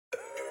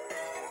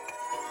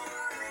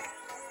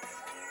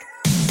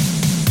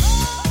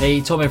Hey,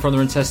 Tom here from the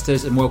Run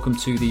Testers, and welcome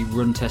to the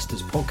Run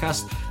Testers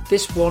podcast.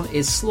 This one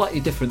is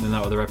slightly different than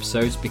our other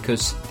episodes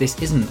because this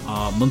isn't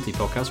our monthly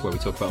podcast where we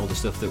talk about all the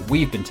stuff that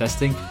we've been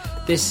testing.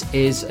 This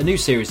is a new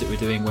series that we're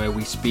doing where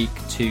we speak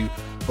to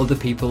other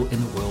people in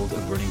the world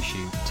of running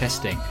shoe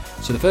testing.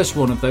 So the first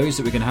one of those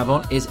that we're going to have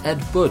on is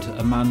Eddbud,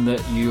 a man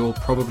that you're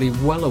probably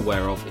well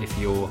aware of if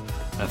you're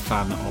a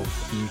fan of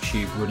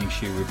YouTube running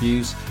shoe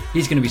reviews.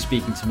 He's going to be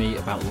speaking to me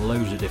about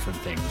loads of different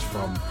things,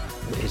 from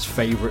his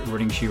favourite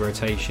running shoe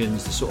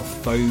rotations, the sort of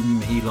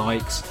foam he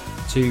likes,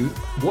 to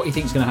what he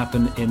thinks is going to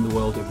happen in the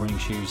world of running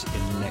shoes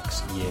in the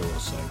next year or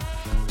so.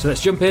 So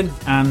let's jump in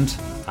and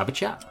have a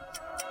chat.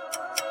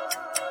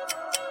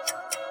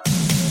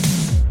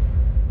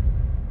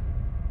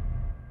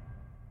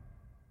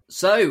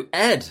 So,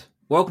 Ed,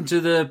 welcome to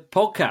the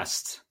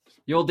podcast.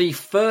 You're the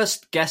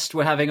first guest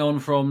we're having on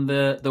from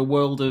the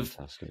world of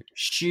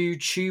shoe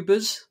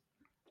tubers,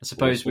 I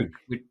suppose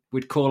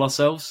we'd call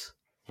ourselves.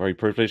 Very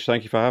privileged.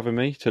 Thank you for having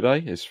me today.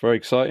 It's very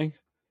exciting.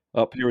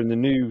 Up here in the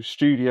new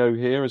studio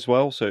here as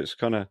well, so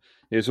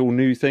it's all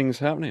new things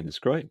happening. It's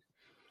great.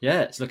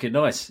 Yeah, it's looking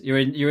nice. You're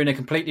in a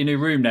completely new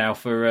room now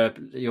for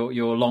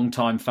your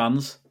long-time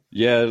fans.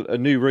 Yeah, a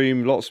new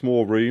room, lots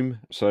more room,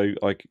 so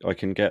I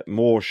can get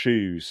more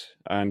shoes,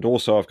 and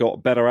also I've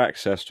got better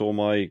access to all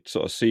my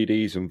sort of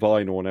CDs and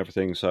vinyl and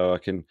everything. So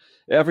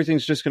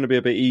everything's just going to be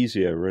a bit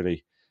easier,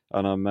 really.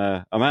 And I'm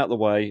out the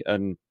way,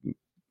 and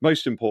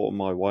most important,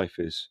 my wife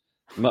is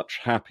much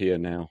happier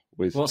now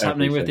with what's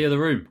everything. Happening with the other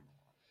room?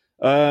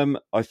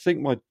 I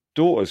think my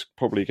daughter's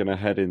probably going to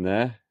head in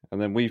there,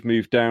 and then we've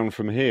moved down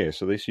from here.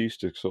 So this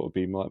used to sort of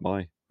be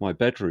my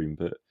bedroom,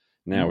 but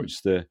now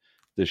it's the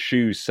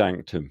shoe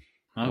sanctum.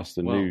 That's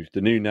the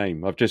new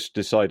name. I've just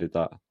decided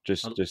that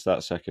just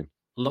that second.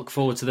 Look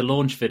forward to the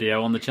launch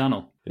video on the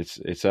channel.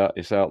 It's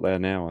out there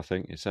now. I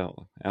think it's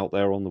out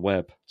there on the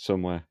web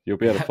somewhere. You'll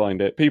be able to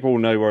find it. People will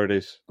know where it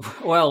is.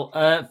 Well,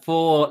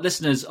 for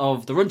listeners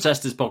of the Run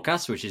Testers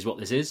podcast, which is what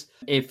this is,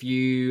 if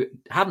you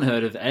haven't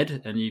heard of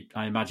Ed, and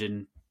I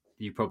imagine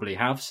you probably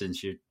have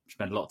since you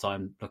spend a lot of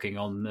time looking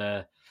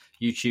on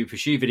YouTube for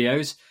shoe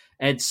videos,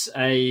 Ed's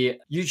a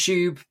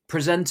YouTube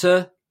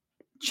presenter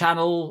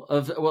channel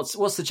of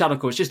what's the channel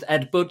called? It's just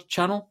Eddbud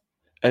channel.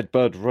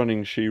 Eddbud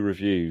Running Shoe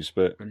Reviews,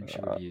 but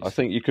I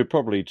think you could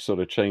probably sort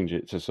of change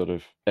it to sort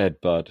of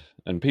Eddbud,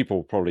 and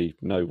people probably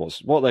know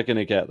what they're going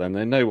to get. Then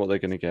they know what they're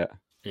going to get.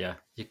 Yeah,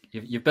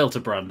 you've built a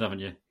brand, haven't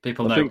you?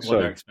 People know what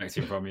they're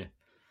expecting from you.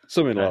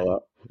 Something like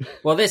that.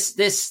 Well, this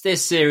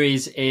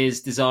series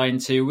is designed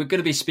to. We're going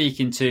to be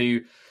speaking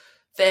to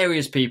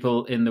various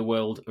people in the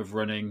world of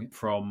running,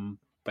 from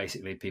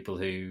basically people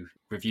who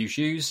review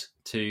shoes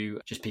to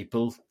just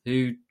people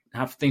who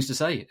have things to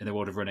say in the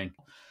world of running.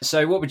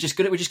 So what we're just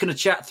going to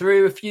chat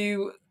through a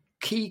few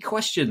key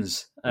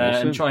questions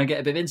and try and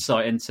get a bit of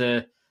insight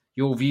into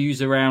your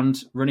views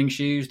around running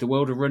shoes, the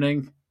world of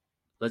running,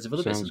 loads of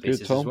other bits and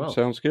pieces as well.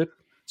 Sounds good.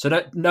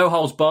 So no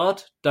holds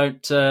barred.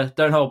 Don't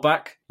hold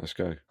back. Let's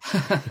go.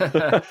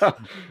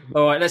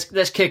 All right,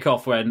 let's kick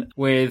off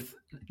with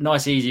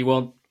nice easy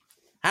one.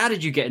 How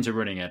did you get into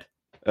running, Ed?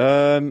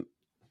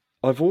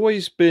 I've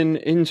always been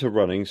into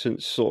running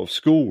since sort of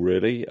school,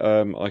 really.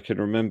 I can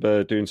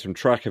remember doing some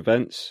track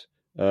events.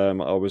 I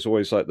was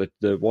always like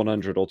the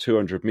 100 or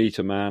 200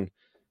 meter man.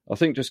 I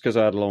think just because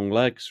I had long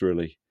legs,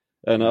 really.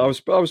 And I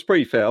was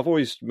pretty fit. I've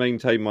always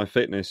maintained my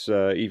fitness,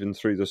 even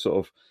through the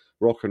sort of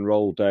rock and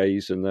roll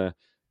days and the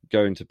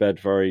going to bed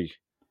very,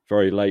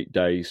 very late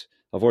days.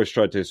 I've always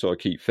tried to sort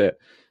of keep fit.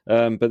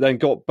 But then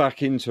got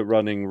back into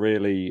running,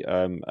 really,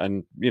 and,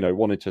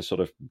 wanted to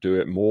sort of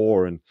do it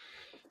more. And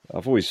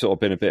I've always sort of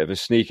been a bit of a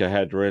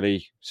sneakerhead,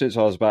 really, since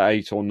I was about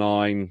 8 or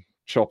 9,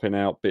 chopping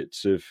out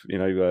bits of,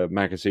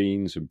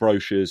 magazines and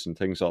brochures and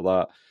things like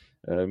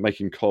that,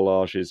 making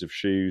collages of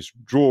shoes,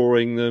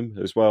 drawing them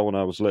as well when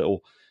I was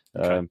little.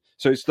 Okay.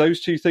 So it's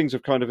those two things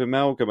have kind of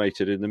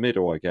amalgamated in the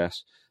middle, I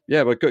guess.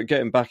 Yeah, but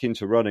getting back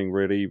into running,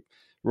 really,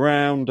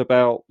 round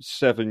about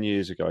 7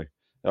 years ago.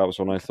 That was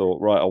when I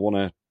thought, right, I want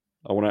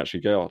to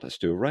actually go, let's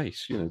do a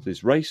race.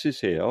 There's races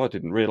here. I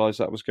didn't realise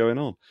that was going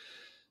on.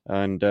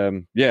 And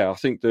I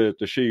think the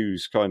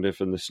shoes kind of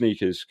and the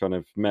sneakers kind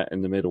of met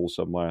in the middle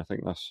somewhere.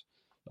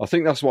 I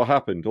think that's what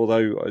happened.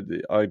 Although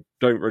I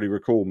don't really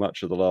recall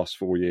much of the last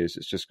 4 years.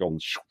 It's just gone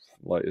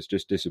like it's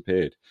just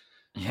disappeared.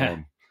 Yeah.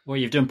 Well,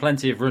 you've done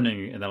plenty of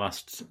running in the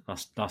last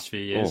few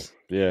years.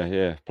 Oh,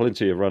 yeah,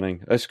 plenty of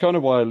running. That's kind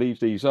of why I leave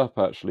these up.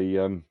 Actually,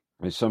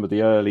 with some of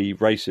the early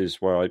races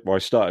where I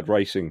started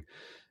racing,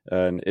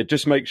 and it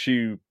just makes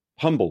you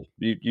humble.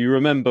 You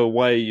remember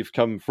where you've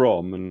come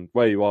from and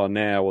where you are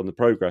now and the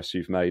progress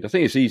you've made. I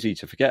think it's easy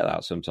to forget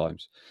that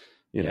sometimes.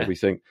 We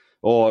think,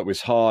 it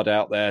was hard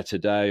out there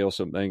today or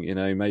something.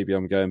 Maybe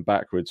I'm going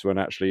backwards, when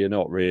actually you're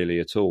not really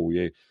at all.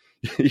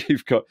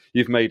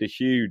 You've made a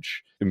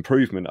huge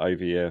improvement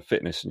over your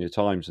fitness and your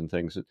times and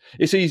things.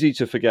 It's easy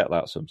to forget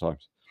that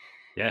sometimes.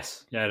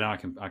 Yes, yeah, no,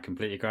 I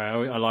completely agree.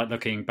 I like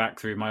looking back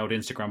through my old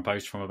Instagram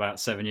post from about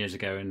 7 years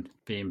ago and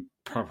being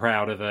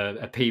proud of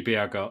a PB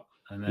I got,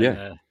 and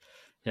then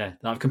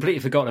I've completely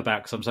forgotten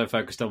about because I'm so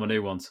focused on my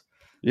new ones.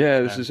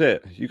 Yeah, this is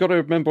it. You've got to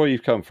remember where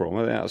you've come from. I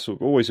think that's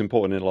always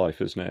important in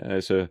life, isn't it?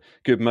 It's a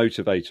good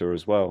motivator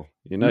as well.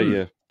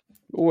 You're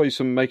always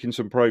making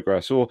some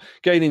progress or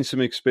gaining some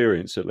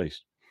experience at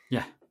least.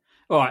 Yeah.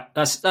 All right,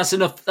 that's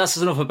enough. That's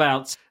enough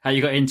about how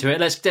you got into it.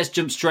 Let's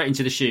jump straight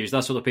into the shoes.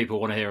 That's what the people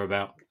want to hear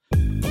about.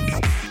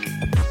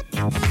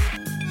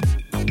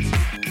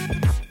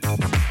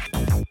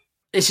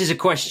 This is a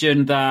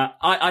question that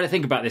I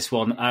think about this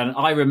one, and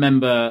I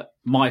remember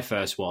my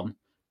first one.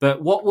 But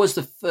what was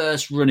the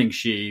first running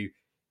shoe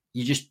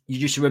you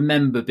just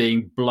remember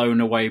being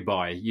blown away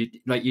by?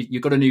 You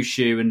got a new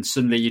shoe, and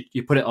suddenly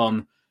you put it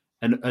on,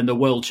 and the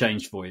world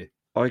changed for you.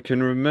 I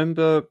can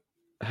remember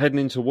heading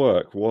into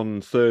work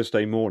one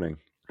Thursday morning,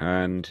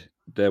 and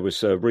there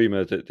was a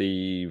rumour that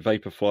the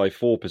Vaporfly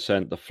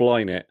 4%, the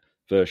Flyknit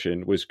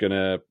version, was going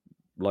to,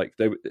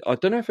 I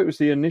don't know if it was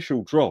the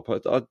initial drop.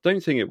 I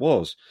don't think it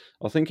was.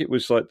 I think it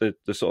was like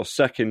the sort of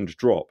second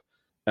drop.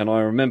 And I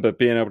remember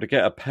being able to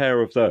get a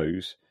pair of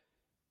those,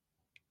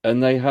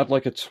 and they had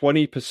like a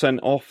 20%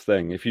 off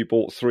thing if you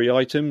bought 3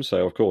 items.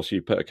 So of course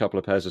you put a couple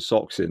of pairs of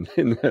socks in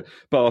the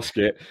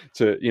basket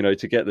to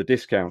get the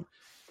discount,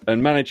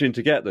 and managing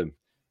to get them.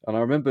 And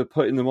I remember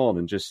putting them on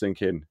and just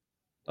thinking,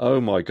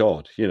 oh my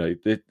God,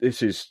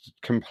 this is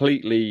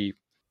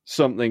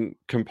something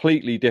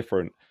completely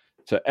different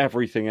to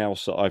everything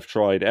else that I've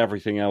tried,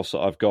 everything else that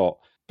I've got.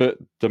 But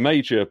the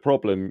major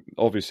problem,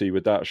 obviously,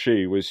 with that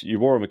shoe was you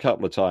wore them a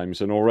couple of times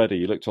and already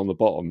you looked on the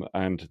bottom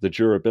and the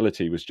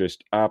durability was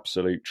just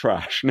absolute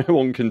trash. No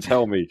one can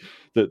tell me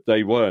that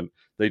they weren't.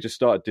 They just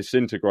started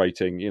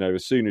disintegrating,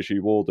 as soon as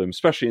you wore them,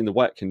 especially in the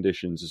wet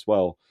conditions as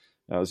well.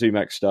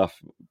 ZoomX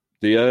stuff,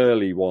 the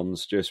early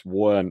ones just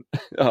weren't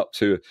up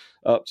to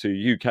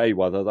UK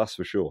weather, that's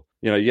for sure.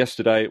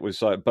 Yesterday it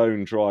was like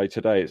bone dry.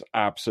 Today it's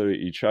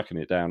absolutely chucking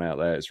it down out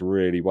there. It's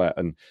really wet.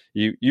 And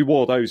you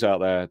wore those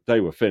out there, they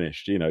were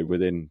finished,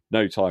 within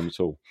no time at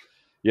all.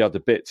 You had the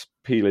bits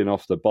peeling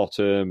off the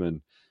bottom.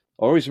 And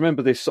I always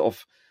remember this sort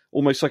of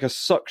almost like a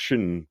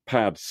suction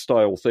pad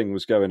style thing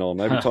was going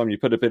on. Every time you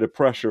put a bit of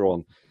pressure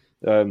on,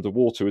 the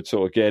water would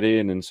sort of get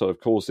in and sort of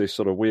cause this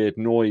sort of weird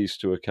noise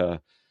to occur.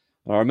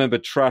 I remember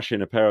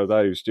trashing a pair of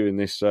those doing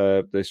this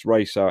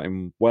race out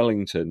in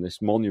Wellington,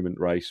 this monument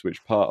race,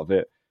 which part of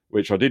it,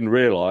 which I didn't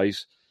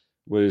realise,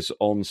 was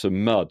on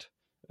some mud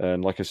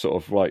and like a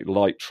sort of like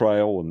light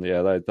trail. And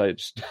yeah, they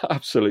just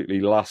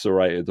absolutely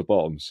lacerated the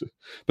bottoms.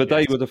 But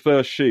yes, they were the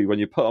first shoe, when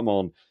you put them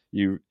on,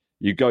 you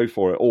go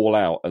for it all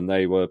out, and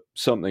they were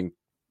something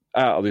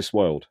out of this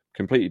world,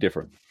 completely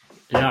different.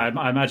 Yeah,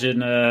 I imagine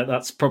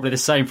that's probably the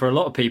same for a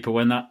lot of people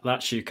when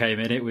that shoe came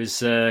in. It was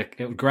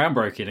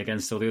groundbreaking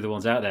against all the other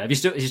ones out there. Have you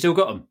still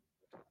got them?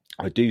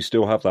 I do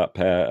still have that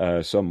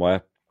pair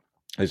somewhere.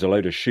 There's a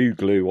load of shoe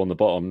glue on the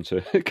bottom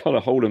to kind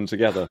of hold them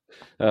together.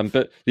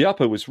 But the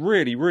upper was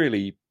really,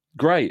 really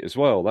great as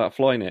well, that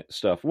Flyknit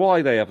stuff.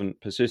 Why they haven't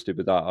persisted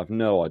with that, I've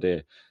no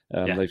idea.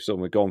 They've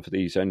sort of gone for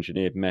these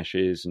engineered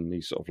meshes and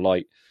these sort of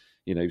light,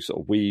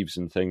 sort of weaves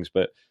and things.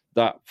 But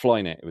that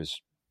Flyknit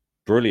was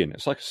brilliant.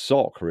 It's like a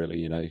sock,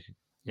 really,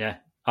 Yeah,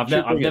 I've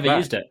never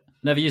used it.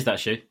 Never used that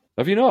shoe.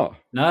 Have you not?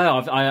 No,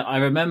 I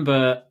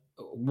remember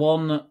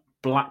one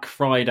Black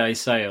Friday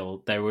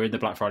sale. They were in the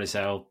Black Friday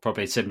sale,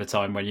 probably similar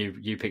time when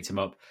you picked them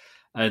up,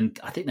 and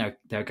I think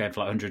they were going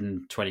for like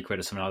 120 quid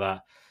or something like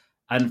that.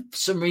 And for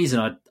some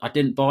reason, I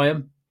didn't buy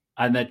them,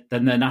 and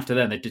then after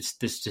then they just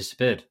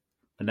disappeared.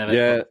 I never got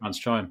a chance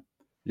to try them.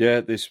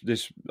 Yeah, this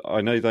I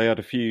know they had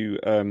a few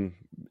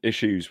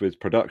issues with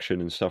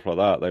production and stuff like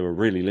that. They were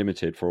really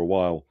limited for a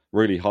while,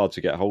 really hard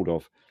to get hold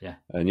of. Yeah,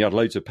 and you had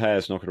loads of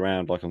pairs knocking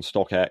around, like on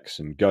StockX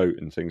and Goat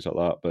and things like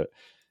that. But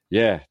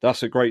yeah,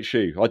 that's a great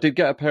shoe. I did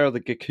get a pair of the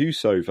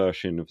Gakuso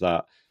version of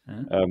that,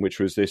 which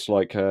was this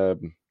like it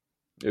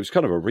was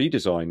kind of a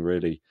redesign,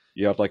 really.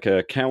 You had like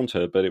a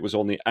counter, but it was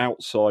on the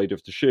outside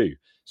of the shoe.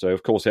 So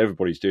of course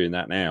everybody's doing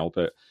that now.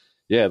 But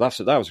yeah, that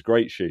was a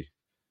great shoe.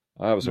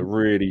 That was a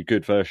really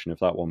good version of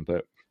that one.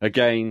 But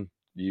again,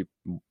 you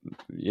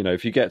know,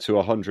 if you get to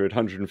 100,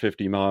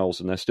 150 miles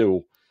and they're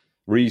still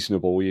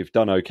reasonable, you've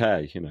done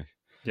okay,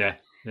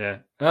 Yeah.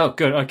 Oh,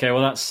 good. Okay,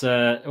 well that's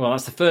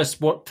the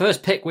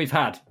first pick we've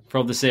had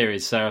from the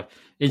series. So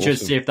interested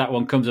to see if that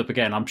one comes up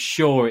again. I'm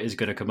sure it is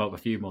going to come up a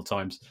few more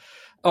times.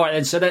 All right,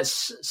 then. So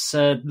let's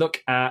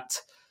look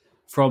at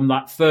from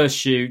that first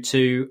shoe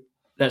to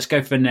let's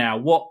go for now.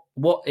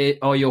 What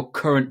are your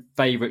current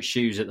favourite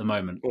shoes at the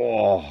moment?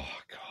 Oh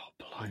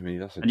God, blimey,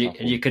 that's a tough one.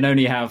 And you can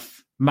only have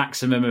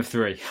maximum of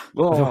 3.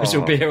 Otherwise,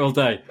 you'll be here all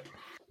day.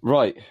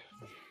 Right.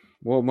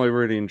 What am I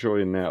really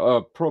enjoying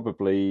now?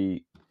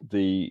 Probably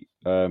the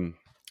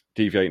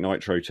Deviate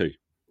Nitro 2,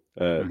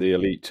 the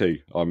Elite 2.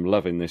 I'm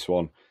loving this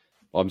one.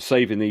 I'm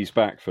saving these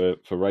back for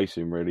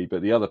racing, really.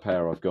 But the other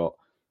pair I've got,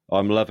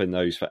 I'm loving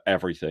those for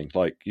everything.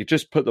 Like, you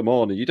just put them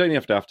on and you don't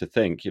have to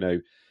think,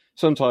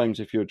 Sometimes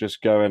if you're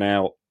just going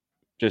out,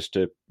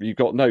 you've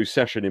got no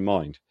session in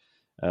mind,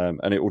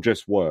 and it will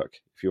just work.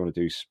 If you want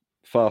to do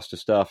faster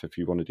stuff, if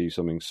you want to do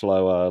something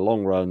slower,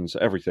 long runs,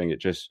 everything,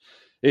 it just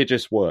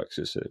works.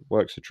 It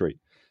works a treat.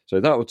 So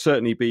that would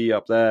certainly be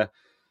up there.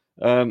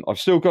 I've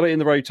still got it in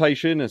the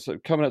rotation. It's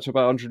coming up to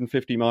about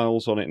 150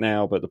 miles on it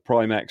now, but the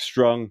Prime X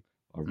Strung,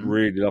 I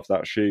really love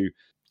that shoe.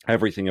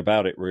 Everything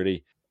about it,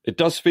 really. It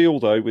does feel,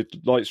 though, with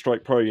Light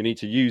Strike Pro, you need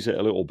to use it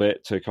a little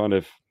bit to kind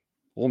of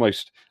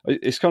almost,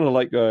 it's kind of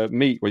like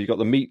meat, where you've got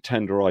the meat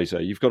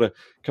tenderizer. You've got to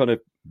kind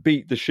of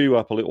beat the shoe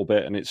up a little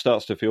bit, and it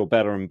starts to feel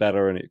better and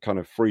better, and it kind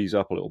of frees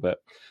up a little bit.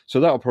 So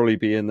that'll probably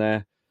be in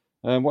there.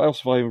 What else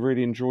have I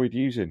really enjoyed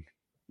using?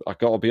 I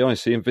got to be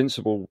honest, the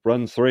Invincible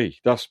Run 3.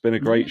 That's been a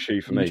great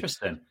shoe for me.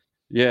 Interesting.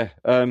 Yeah,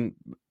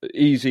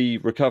 easy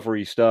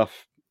recovery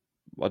stuff.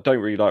 I don't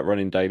really like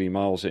running daily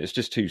miles. It's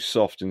just too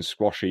soft and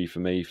squashy for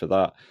me for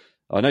that.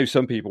 I know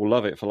some people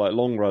love it for like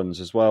long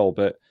runs as well,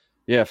 but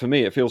yeah, for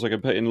me, it feels like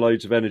I'm putting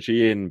loads of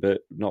energy in,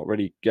 but not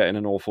really getting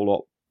an awful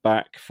lot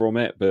back from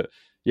it. But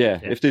yeah,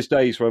 if there's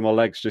days where my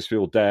legs just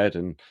feel dead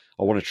and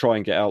I want to try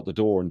and get out the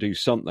door and do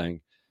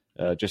something,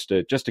 just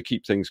to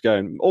keep things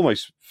going,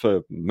 almost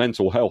for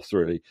mental health,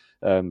 really,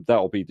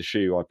 that'll be the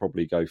shoe I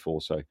probably go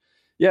for. So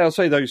yeah, I'll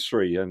say those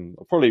three, and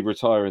I'll probably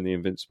retire in the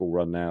Invincible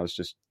Run now. It's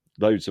just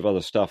loads of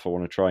other stuff I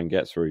want to try and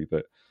get through.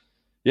 But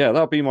yeah,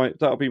 that'll be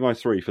my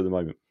three for the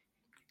moment.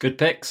 Good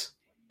picks.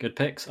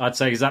 I'd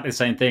say exactly the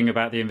same thing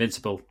about the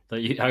Invincible.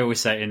 I always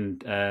say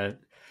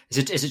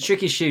it's a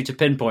tricky shoe to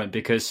pinpoint,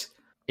 because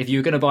if you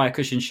were going to buy a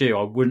cushion shoe,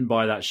 I wouldn't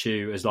buy that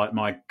shoe as like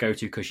my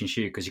go-to cushion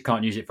shoe, because you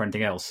can't use it for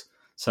anything else.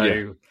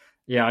 So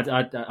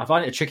I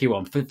find it a tricky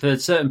one. For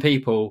certain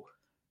people,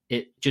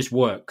 it just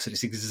works.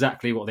 It's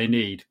exactly what they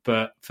need.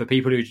 But for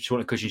people who just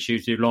want a cushion shoe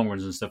to do long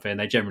runs and stuff in,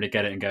 they generally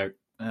get it and go,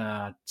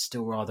 I'd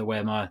still rather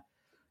wear my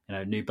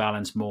New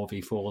Balance More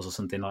V4s or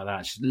something like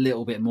that. Just a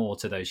little bit more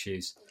to those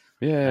shoes.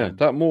 Yeah,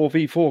 that More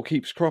V4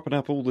 keeps cropping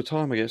up all the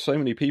time. I get so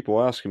many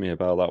people asking me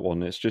about that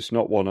one. It's just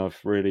not one I've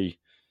really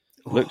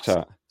looked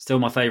at. Still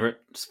my favourite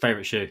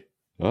shoe.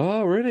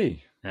 Oh,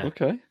 really? Yeah.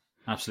 Okay.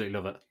 Absolutely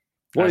love it.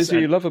 What is it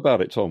you love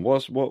about it, Tom?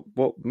 What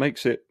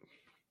makes it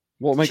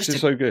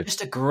so good?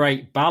 Just a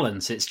great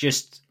balance.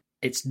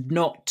 It's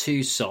not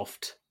too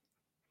soft.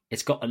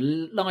 It's got a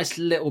nice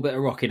little bit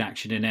of rocking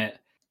action in it.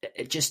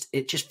 It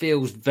just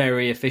feels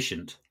very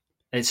efficient.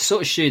 It's the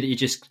sort of shoe that you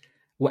just,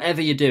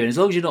 whatever you're doing, as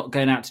long as you're not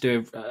going out to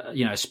do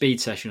a speed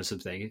session or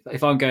something.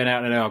 If I'm going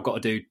out and I know I've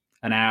got to do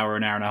an hour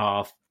and a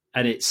half,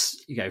 and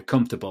it's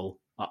comfortable,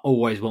 I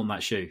always want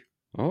that shoe.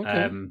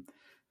 Okay.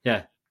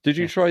 Yeah. Did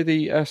you try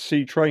the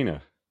SC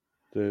Trainer?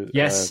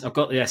 Yes, I've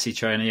got the SC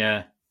Trainer.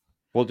 Yeah.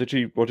 What did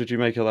you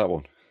make of that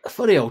one? A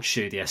funny old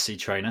shoe, the SC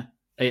Trainer.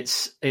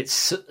 It's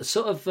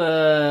sort of.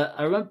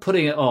 I remember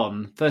putting it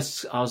on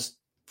first. I was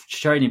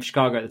training in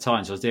Chicago at the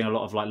time, so I was doing a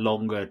lot of like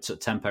longer sort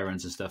of tempo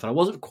runs and stuff, and I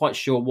wasn't quite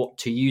sure what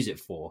to use it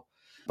for.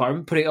 But I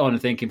remember putting it on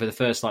and thinking, for the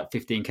first like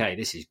 15k,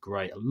 this is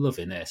great. I'm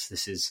loving this.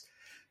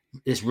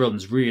 This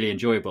run's really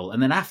enjoyable.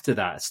 And then after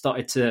that, it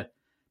started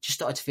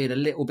to feel a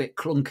little bit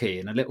clunky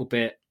and a little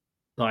bit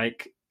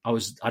like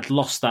I'd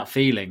lost that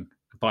feeling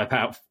by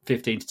about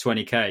 15 to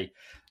 20k.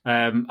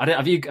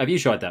 Have you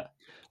tried that?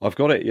 I've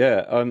got it,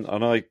 yeah, and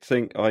I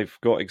think I've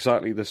got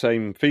exactly the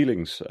same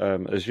feelings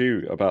as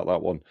you about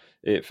that one.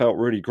 It felt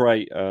really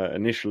great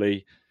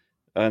initially,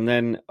 and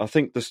then I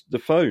think the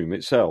foam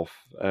itself,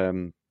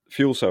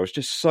 fuel cell, is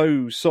just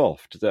so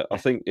soft that I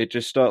think it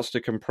just starts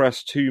to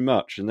compress too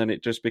much, and then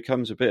it just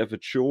becomes a bit of a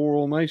chore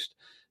almost.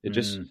 It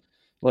just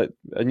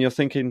and you're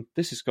thinking,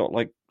 this has got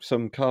like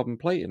some carbon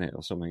plate in it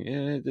or something.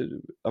 Yeah,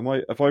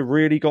 have I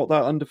really got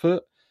that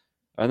underfoot?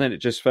 And then it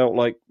just felt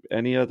like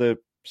any other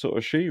sort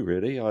of shoe,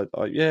 really.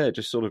 It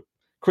just sort of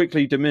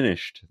quickly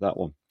diminished, that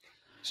one.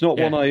 It's not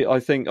one I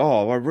think,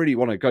 I really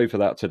want to go for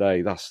that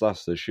today. That's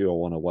the shoe I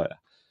want to wear.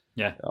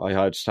 Yeah,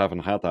 I just haven't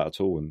had that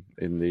at all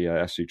in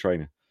the SC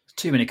Trainer.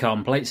 Too many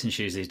carbon plates in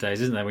shoes these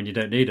days, isn't there, when you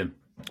don't need them?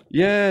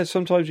 Yeah,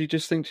 sometimes you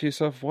just think to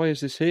yourself, why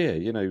is this here?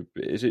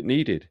 Is it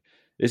needed?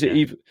 Is it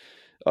even...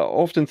 I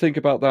often think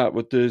about that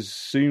with the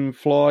Zoom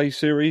Fly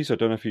series. I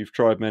don't know if you've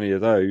tried many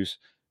of those.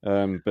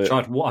 But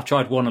I've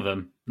tried one of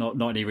them, not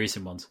any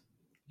recent ones.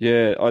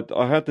 Yeah,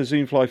 I had the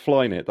Zoom Fly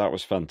Flyknit. That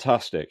was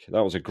fantastic.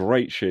 That was a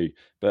great shoe.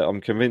 But I'm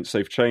convinced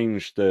they've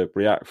changed the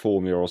React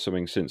formula or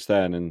something since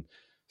then. And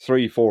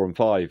 3, 4, and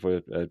 5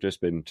 have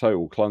just been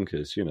total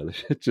clunkers.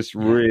 They're just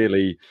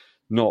really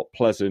not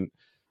pleasant.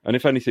 And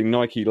if anything,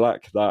 Nike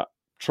lack that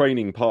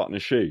training partner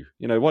shoe.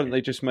 Why don't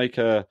they just make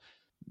a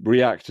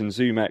React and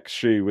Zoom X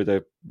shoe with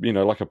a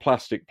like a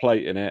plastic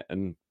plate in it,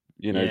 and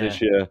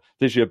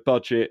there's your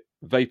budget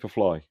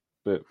Vaporfly.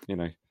 But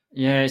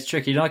yeah, it's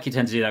tricky. Nike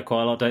tend to do that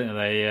quite a lot, don't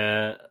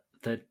they?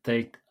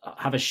 They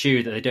have a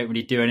shoe that they don't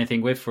really do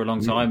anything with for a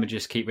long time and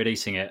just keep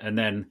releasing it, and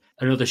then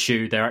another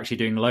shoe they're actually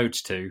doing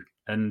loads to,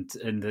 and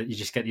you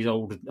just get these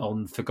old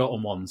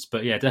forgotten ones.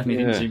 But yeah,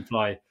 definitely think Zoom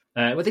Fly.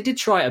 Well, they did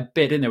try it a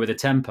bit, didn't they, with the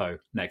Tempo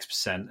Next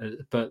Percent,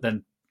 but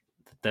then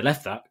they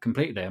left that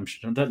completely. I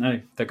don't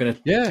know. They're going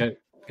to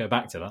go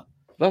back to that.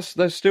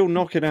 They're still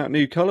knocking out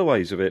new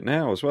colorways of it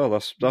now as well.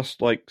 That's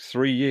like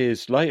 3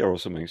 years later or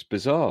something. It's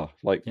bizarre.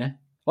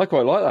 I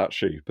quite like that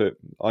shoe, but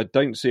I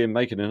don't see him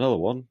making another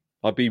one.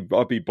 I'd be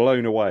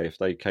blown away if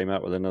they came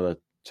out with another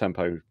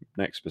Tempo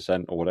next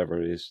percent or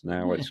whatever it is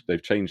now. Yeah.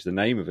 They've changed the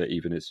name of it.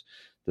 Even it's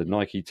the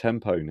Nike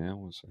Tempo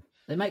now. So.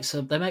 They make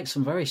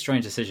some very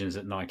strange decisions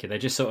at Nike. They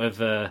just sort of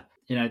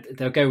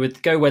they'll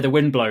go where the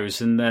wind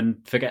blows and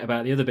then forget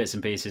about the other bits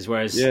and pieces.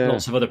 Whereas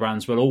lots of other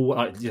brands will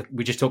all.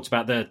 We just talked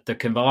about the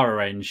Kinvara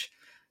range.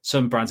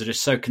 Some brands are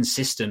just so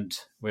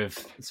consistent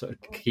with sort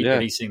of keep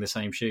releasing the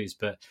same shoes,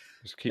 but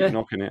just keep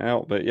knocking it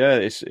out. But yeah,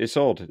 it's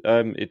odd.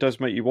 It does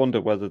make you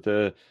wonder whether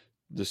the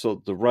sort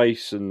of the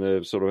race and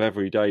the sort of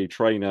everyday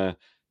trainer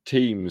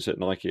teams at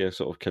Nike are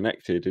sort of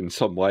connected in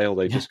some way, or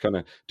they just kind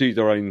of do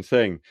their own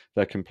thing.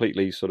 They're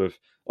completely sort of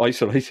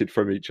isolated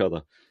from each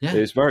other. Yeah.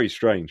 It's very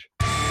strange.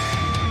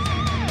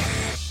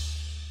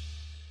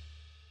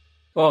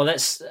 Well,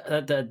 that's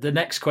the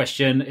next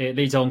question. It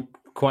leads on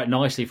quite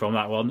nicely from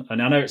that one,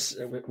 and I know it's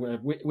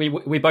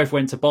we both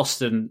went to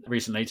Boston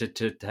recently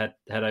to head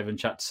over and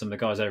chat to some of the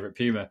guys over at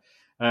Puma,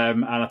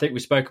 and I think we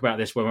spoke about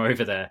this when we were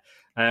over there.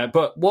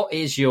 But what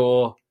is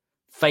your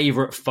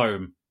favourite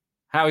foam?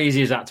 How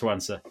easy is that to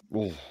answer?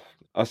 Ooh,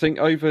 I think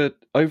over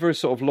a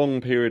sort of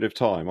long period of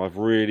time, I've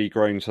really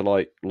grown to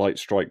like Light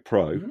Strike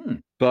Pro.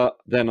 But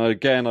then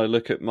again, I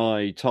look at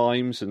my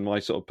times and my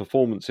sort of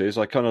performances.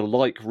 I kind of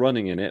like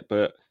running in it,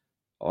 but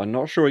I'm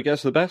not sure it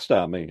gets the best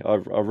out of me. I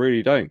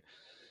really don't.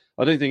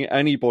 I don't think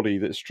anybody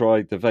that's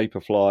tried the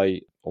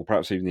Vaporfly or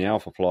perhaps even the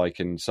Alphafly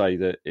can say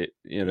that it.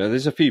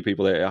 There's a few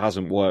people that it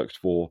hasn't worked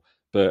for,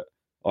 but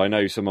I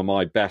know some of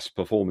my best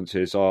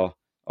performances are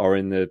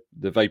in the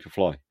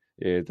Vaporfly.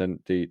 Yeah, then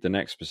the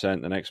next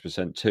percent, the next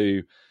percent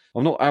 2.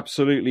 I'm not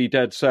absolutely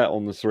dead set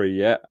on the 3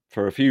 yet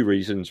for a few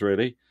reasons,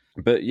 really.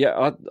 But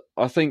yeah,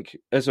 I think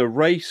as a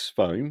race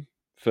foam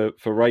for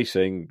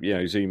racing,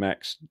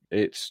 ZoomX,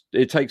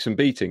 it takes some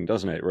beating,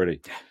 doesn't it? Really,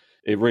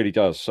 it really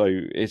does. So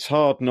it's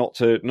hard not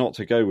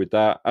to go with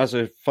that. As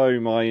a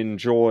foam, I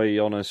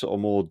enjoy on a sort of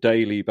more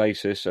daily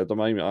basis. At the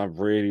moment, I'm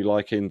really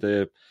liking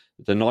the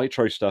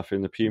Nitro stuff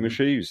in the Puma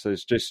shoes.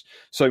 There's just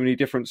so many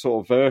different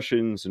sort of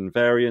versions and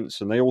variants,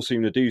 and they all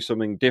seem to do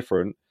something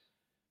different.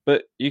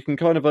 But you can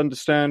kind of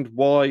understand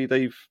why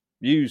they've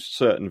used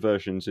certain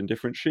versions in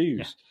different shoes.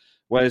 Yeah.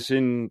 Whereas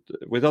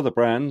with other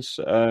brands,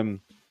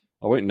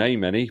 I won't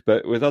name any,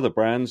 but with other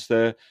brands,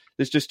 there's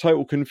just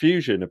total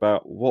confusion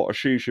about what a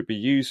shoe should be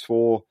used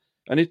for,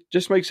 and it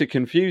just makes it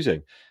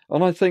confusing.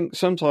 And I think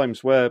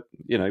sometimes we're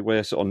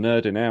sort of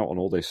nerding out on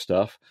all this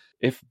stuff.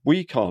 If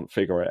we can't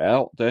figure it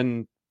out,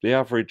 then the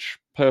average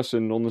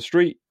person on the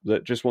street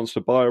that just wants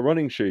to buy a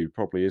running shoe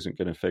probably isn't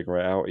going to figure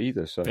it out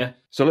either. So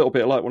It's a little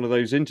bit like one of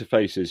those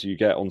interfaces you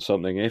get on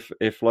something.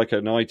 If like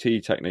an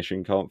IT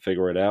technician can't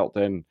figure it out,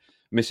 then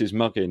Mrs.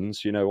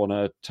 Muggins, on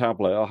a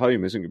tablet at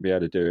home isn't going to be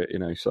able to do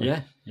it, So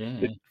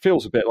it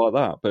feels a bit like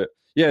that. But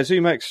yeah,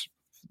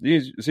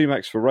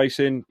 ZoomX for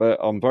racing, but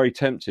I'm very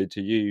tempted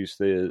to use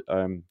the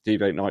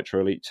Deviate Nitro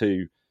Elite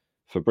 2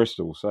 for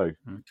Bristol. So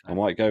I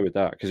might go with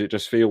that because it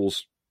just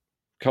feels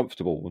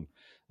comfortable. And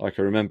I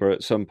can remember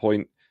at some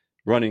point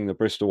running the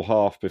Bristol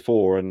half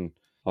before, and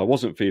I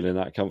wasn't feeling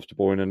that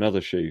comfortable in another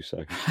shoe.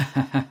 So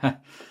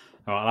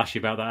I'll ask you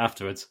about that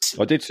afterwards.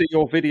 I did see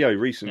your video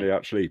recently,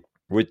 actually,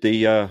 with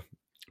the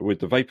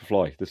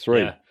Vaporfly, the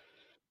 3,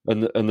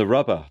 and the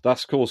rubber.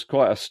 That's caused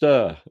quite a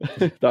stir.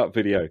 That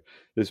video.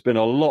 There's been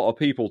a lot of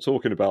people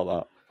talking about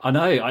that. I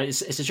know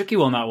it's a tricky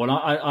one. That one.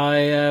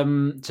 I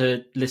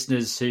to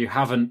listeners who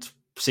haven't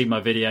seen my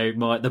video,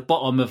 the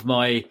bottom of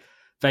my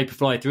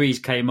Vaporfly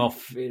 3s came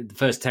off the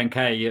first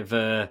 10k of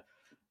the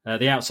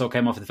outsole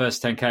came off in the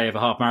first 10k of a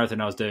half marathon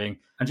I was doing,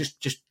 and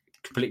just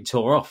completely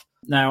tore off.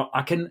 Now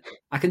I can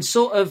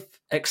sort of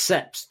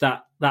accept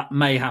that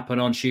may happen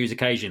on shoes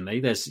occasionally.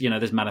 There's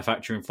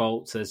manufacturing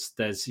faults. There's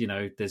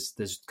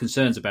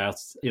concerns about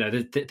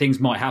things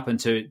might happen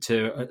to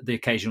the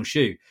occasional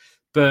shoe,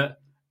 but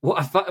what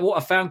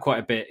I found quite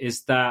a bit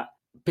is that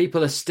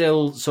people are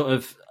still sort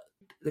of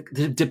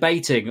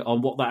debating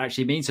on what that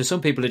actually means. So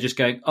some people are just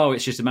going, "Oh,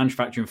 it's just a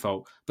manufacturing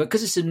fault," but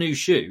because it's a new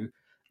shoe,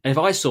 if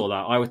I saw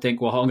that, I would think,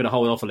 "Well, I'm going to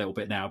hold off a little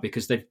bit now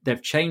because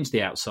they've changed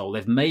the outsole,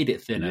 they've made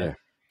it thinner." Yeah.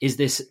 Is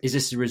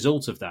this a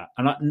result of that?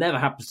 And that never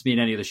happens to me in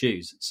any of the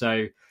shoes.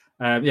 So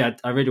I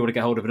really want to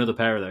get hold of another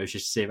pair of those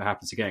just to see if it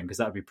happens again, because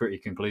that would be pretty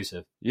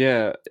conclusive.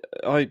 Yeah,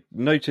 I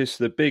noticed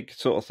the big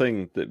sort of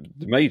thing, the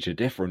major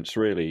difference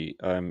really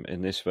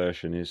in this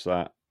version is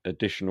that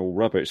additional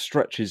rubber. It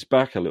stretches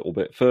back a little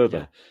bit further.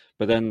 Yeah.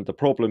 But then the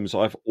problems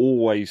I've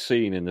always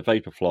seen in the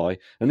Vaporfly,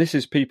 and this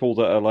is people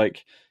that are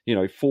like,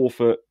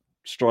 4-foot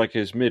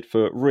strikers,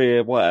 midfoot,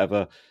 rear,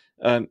 whatever.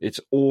 It's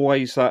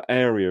always that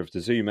area of the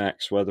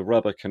ZoomX where the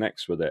rubber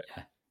connects with it.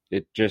 Yeah.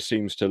 It just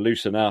seems to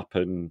loosen up,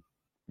 and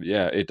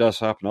it does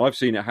happen. I've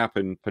seen it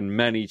happen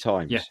many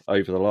times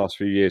over the last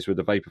few years with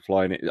the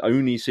Vaporfly, and it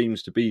only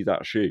seems to be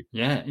that shoe.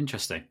 Yeah,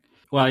 interesting.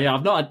 Well, yeah,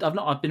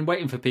 I've been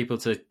waiting for people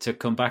to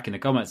come back in the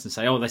comments and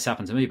say, "Oh, this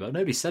happened to me," but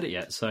nobody said it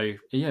yet. So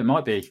it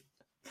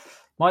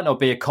might not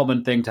be a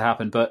common thing to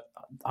happen, but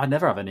I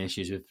never have any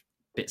issues with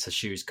bits of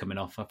shoes coming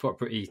off. I've got a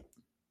pretty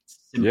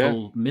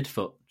simple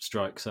midfoot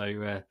strike,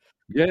 so.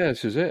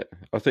 This is it.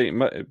 I think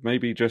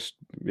maybe just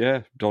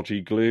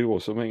dodgy glue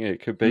or something.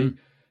 It could be.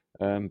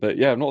 But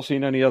yeah, I've not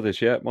seen any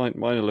others yet. Mine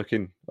are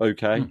looking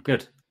okay.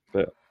 Good.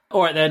 But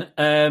all right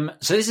then.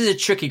 So this is a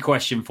tricky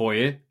question for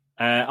you.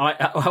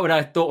 When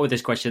I thought with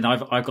this question,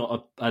 I've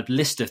got a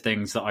list of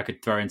things that I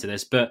could throw into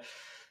this, but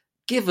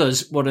give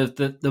us one of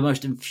the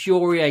most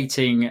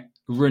infuriating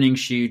running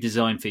shoe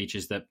design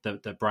features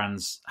that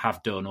brands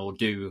have done or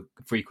do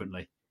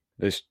frequently.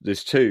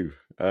 There's two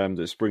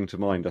that spring to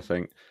mind, I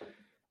think.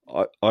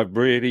 I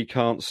really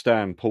can't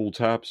stand pull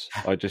tabs.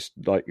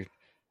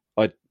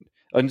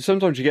 And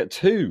sometimes you get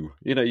two.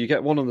 You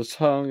get one on the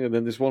tongue and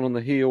then there's one on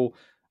the heel.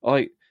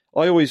 I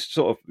always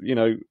sort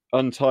of,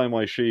 untie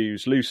my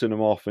shoes, loosen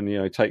them off,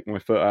 and take my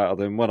foot out of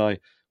them. When I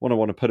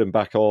want to put them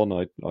back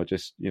on, I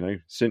just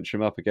cinch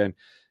them up again,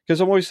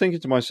 because I'm always thinking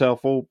to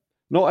myself, well,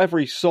 not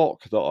every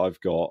sock that I've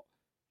got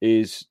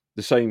is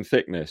the same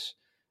thickness,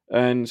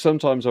 and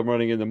sometimes I'm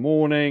running in the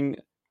morning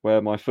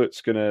where my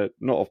foot's going to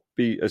not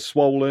be as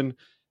swollen.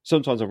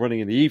 Sometimes I'm running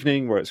in the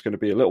evening where it's going to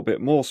be a little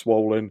bit more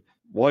swollen.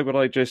 Why would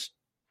I just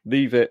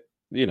leave it,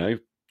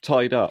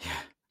 tied up?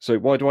 So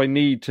why do I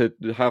need to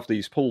have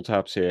these pull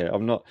tabs here?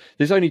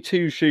 There's only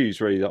two shoes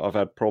really that I've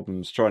had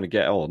problems trying to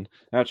get on.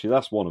 Actually,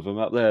 that's one of them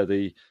up there,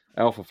 the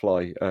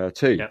Alphafly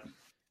 2.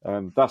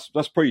 Yep.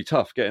 That's pretty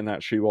tough getting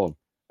that shoe on.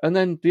 And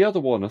then the other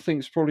one, I think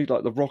it's probably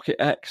like the Rocket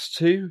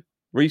X2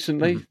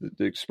 recently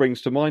that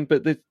springs to mind,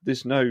 but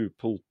there's no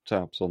pull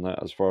tabs on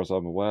that as far as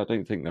I'm aware. I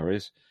don't think there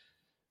is.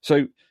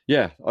 So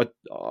yeah,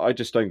 I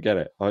just don't get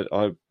it.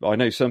 I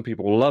know some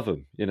people love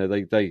them. They're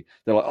like,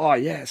 oh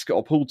yeah, it's got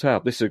a pull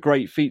tab. This is a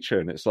great feature,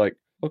 and it's like,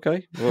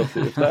 okay, well,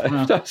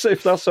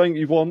 if that's something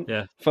you want,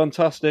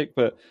 fantastic.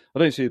 But I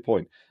don't see the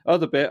point.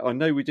 Other bit, I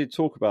know we did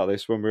talk about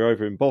this when we were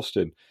over in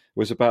Boston,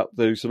 was about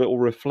those little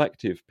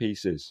reflective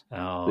pieces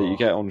that you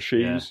get on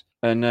shoes.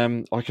 Yeah.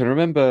 And I can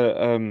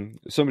remember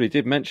somebody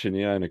did mention,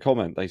 in a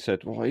comment, they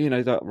said, well,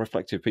 that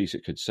reflective piece,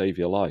 it could save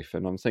your life.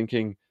 And I'm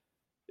thinking,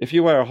 if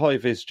you wear a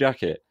high-vis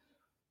jacket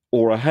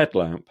or a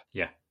headlamp,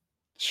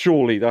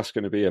 surely that's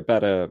going to be a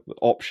better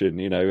option.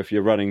 If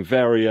you're running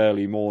very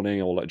early morning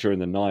or like during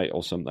the night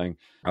or something,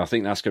 I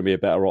think that's going to be a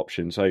better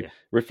option. So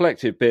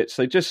reflective bits,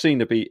 they just seem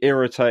to be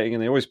irritating,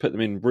 and they always put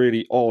them in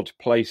really odd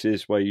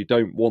places where you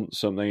don't want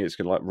something. It's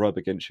going to like rub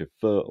against your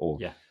foot or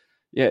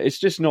it's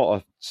just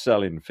not a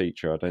selling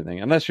feature, I don't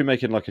think, unless you're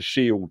making like a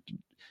shield,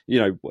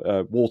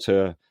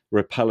 water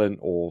repellent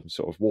or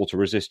sort of water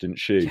resistant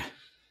shoe.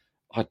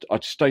 I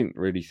just don't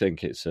really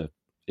think it's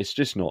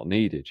just not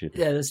needed.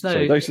 Yeah, there's no.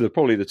 So those are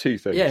probably the two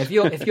things. Yeah,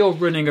 if you're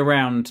running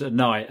around at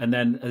night and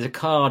then there's a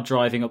car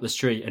driving up the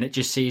street and it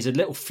just sees a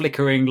little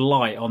flickering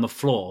light on the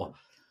floor,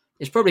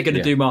 it's probably going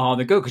to do more harm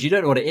than good, because you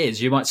don't know what it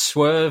is. You might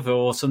swerve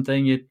or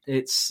something.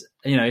 If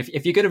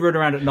you're going to run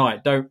around at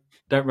night, don't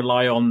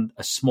rely on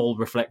a small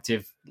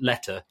reflective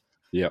letter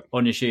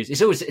on your shoes.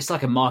 It's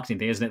like a marketing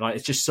thing, isn't it? Like,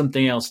 it's just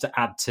something else to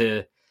add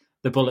to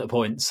the bullet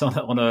points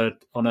on a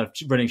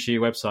running shoe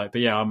website.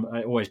 But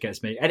it always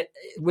gets me. And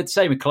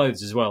same with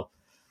clothes as well.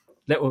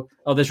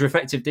 There's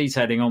reflective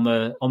detailing on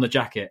the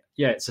jacket.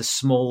 Yeah, it's a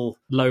small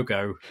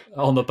logo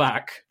on the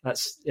back.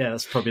 That's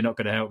probably not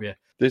going to help you.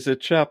 There's a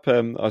chap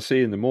I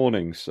see in the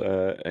mornings,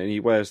 and he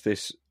wears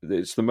this.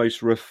 It's the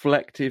most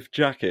reflective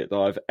jacket that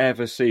I've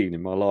ever seen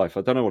in my life.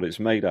 I don't know what it's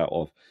made out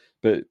of,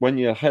 but when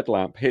your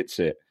headlamp hits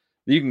it,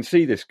 you can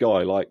see this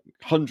guy like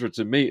hundreds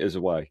of meters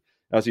away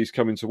as he's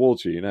coming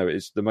towards you.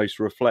 It's the most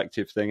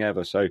reflective thing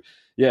ever. So,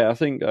 yeah, I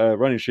think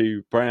running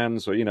shoe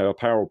brands or,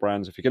 apparel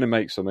brands, if you're going to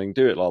make something,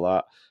 do it like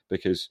that,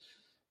 because,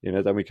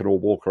 then we can all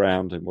walk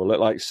around and we'll look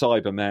like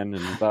Cybermen,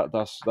 and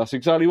that's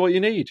exactly what you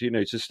need,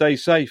 to stay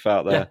safe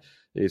out there,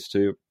 is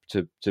to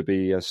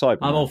be a Cyberman.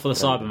 I'm all for the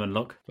Cyberman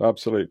look.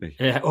 Absolutely.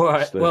 Yeah, all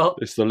right.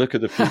 It's the look of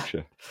the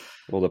future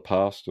or the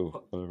past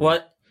or whatever.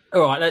 Well,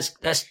 all right, let's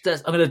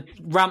I'm going to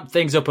ramp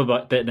things up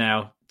a bit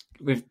now.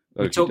 We've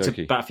talked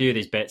about a few of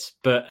these bits,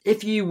 but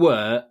if you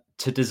were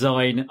to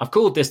design, I've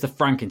called this the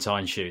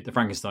Frankenstein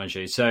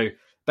shoe. So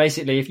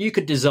basically, if you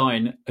could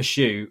design a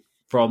shoe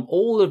from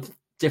all of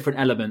different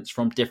elements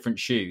from different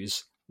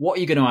shoes, what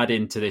are you going to add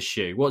into this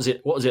shoe? What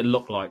does it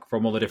look like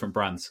from all the different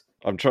brands?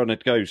 I'm trying to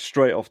go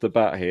straight off the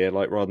bat here,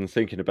 like rather than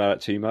thinking about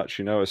it too much.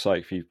 It's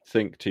like if you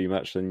think too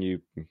much, then you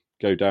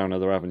go down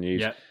other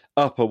avenues. Yep.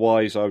 Upper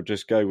wise, I would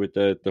just go with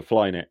the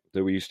Flyknit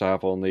that we used to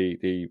have on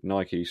the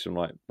Nikes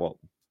from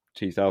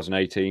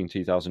 2018,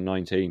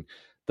 2019.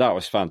 That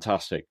was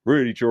fantastic.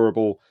 Really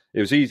durable. It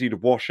was easy to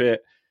wash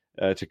it,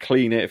 to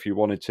clean it if you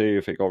wanted to.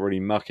 If it got really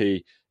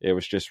mucky, it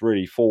was just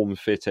really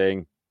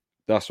form-fitting.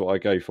 That's what I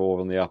go for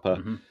on the upper.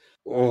 Mm-hmm.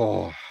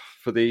 Oh,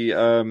 for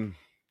the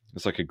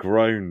it's like a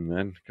groan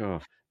then.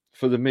 God.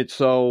 For the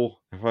midsole,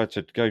 if I had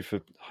to go for,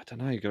 I don't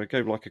know, got to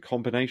go like a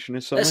combination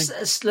of something.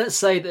 Let's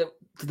say that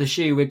the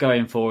shoe we're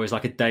going for is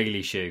like a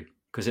daily shoe,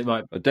 because it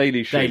might a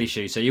daily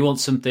shoe. So you want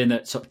something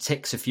that sort of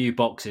ticks a few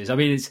boxes. I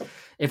mean,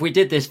 if we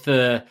did this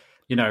for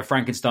a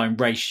Frankenstein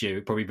race shoe,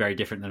 it'd probably be very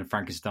different than a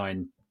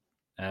Frankenstein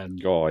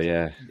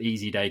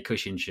easy day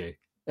cushion shoe.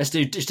 Let's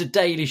do just a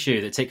daily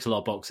shoe that ticks a lot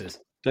of boxes.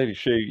 Daily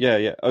shoe,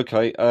 yeah,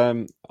 okay.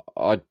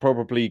 I'd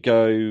probably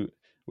go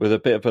with a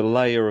bit of a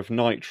layer of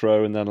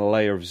nitro and then a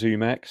layer of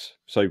Zoom X.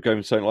 So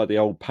going something like the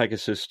old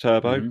Pegasus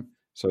Turbo. Mm-hmm.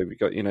 So we've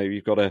got,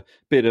 you've got a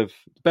bit of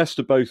best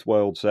of both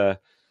worlds there.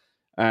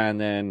 And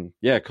then,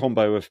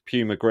 combo of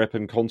Puma grip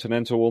and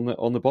Continental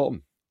on the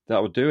bottom.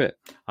 That would do it.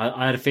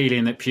 I had a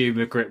feeling that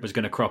Puma grip was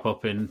going to crop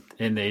up in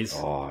these.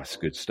 Oh, it's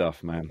good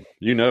stuff, man.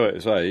 You know it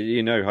as well.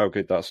 You know how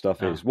good that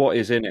stuff is. What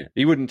is in it?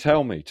 He wouldn't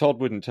tell me. Todd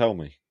wouldn't tell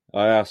me.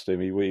 I asked him.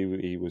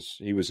 He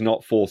was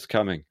not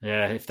forthcoming.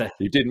 Yeah,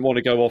 he didn't want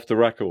to go off the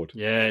record.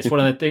 Yeah, it's one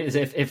of the things.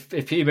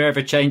 If Puma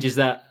ever changes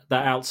that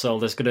outsole,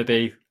 there's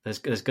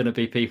going to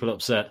be people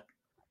upset.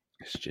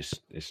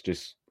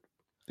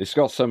 It's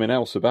got something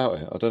else about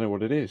it. I don't know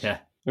what it is. Yeah,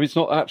 I mean, it's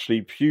not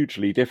actually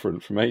hugely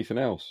different from anything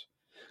else.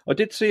 I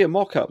did see a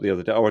mock-up the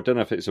other day, or I don't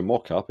know if it's a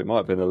mock-up, it might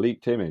have been a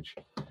leaked image,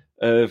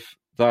 of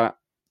that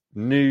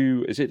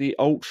new, is it the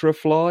Ultra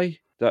Fly?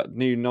 That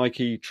new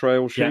Nike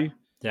trail shoe?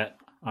 Yeah,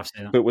 I've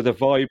seen that. But with a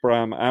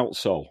Vibram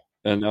outsole.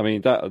 And I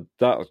mean,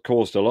 that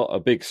caused a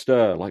big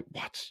stir. Like,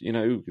 what?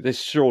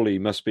 This surely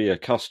must be a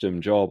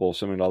custom job or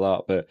something like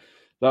that. But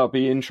that would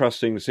be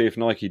interesting to see if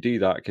Nike do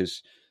that,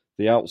 because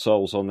the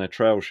outsoles on their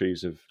trail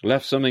shoes have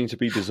left something to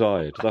be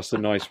desired. That's the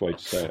nice way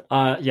to say it.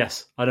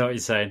 Yes, I know what you're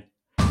saying.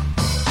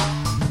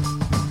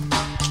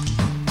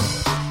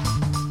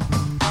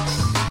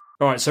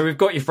 All right, so we've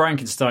got your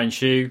Frankenstein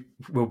shoe.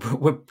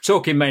 We're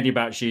talking mainly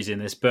about shoes in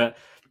this, but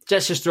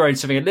let's just throw in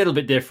something a little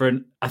bit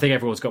different. I think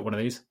everyone's got one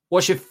of these.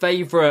 What's your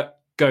favourite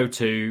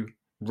go-to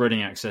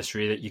running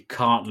accessory that you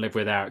can't live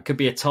without? It could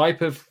be a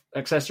type of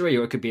accessory,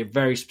 or it could be a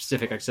very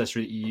specific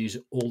accessory that you use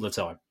all the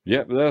time.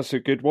 Yeah, that's a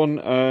good one.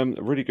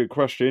 A really good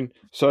question.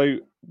 So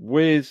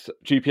with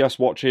GPS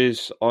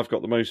watches, I've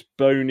got the most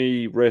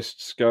bony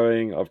wrists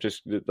going.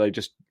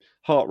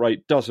 Heart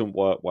rate doesn't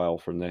work well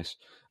from this.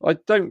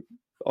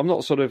 I'm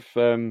not sort of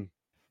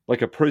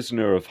like a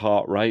prisoner of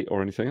heart rate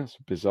or anything. That's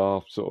a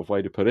bizarre sort of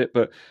way to put it.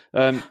 But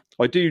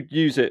I do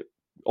use it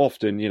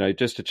often,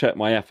 just to check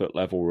my effort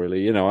level,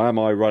 really. Am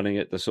I running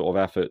at the sort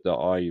of effort that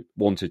I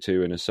wanted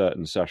to in a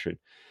certain session?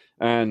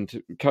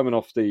 And coming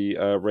off the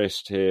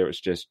wrist here, it's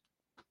just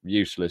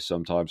useless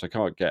sometimes. I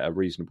can't get a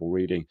reasonable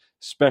reading,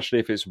 especially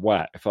if it's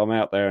wet. If I'm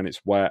out there and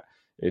it's wet,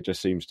 it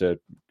just seems to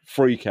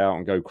freak out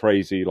and go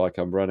crazy like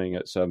I'm running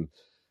at some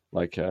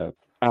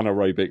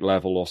anaerobic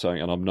level or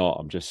something, and I'm not.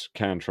 I'm just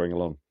cantering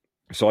along.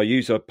 So I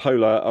use a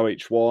Polar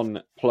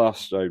OH1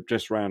 Plus, so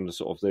just around the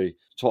sort of the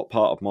top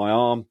part of my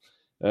arm,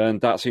 and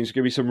that seems to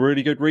give me some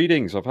really good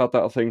readings. I've had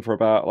that thing for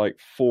about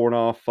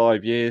 4.5,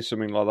 5 years,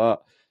 something like that,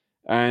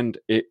 and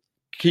it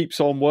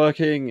keeps on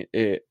working.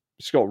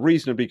 It's got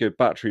reasonably good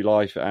battery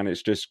life, and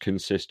it's just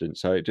consistent.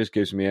 So it just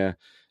gives me a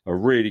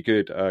really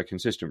good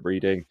consistent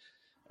reading.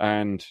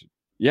 And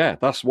yeah,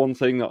 that's one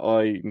thing that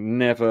I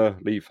never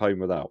leave home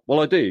without. Well,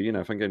 I do,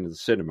 if I'm going to the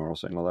cinema or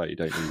something like that, you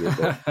don't need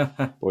it.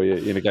 But, or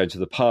you're going to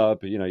the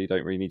pub, you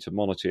don't really need to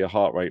monitor your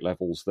heart rate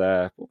levels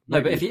there.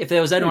 No, but if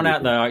there was anyone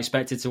out there I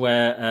expected to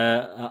wear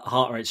a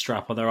heart rate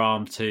strap on their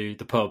arm to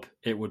the pub,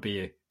 it would be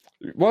you.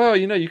 Well,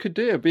 you could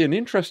do it. It'd be an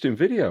interesting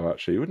video,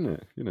 actually,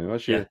 wouldn't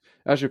it?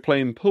 As you're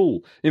playing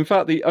pool. In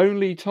fact, the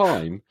only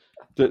time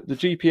that the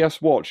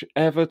GPS watch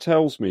ever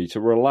tells me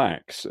to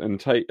relax and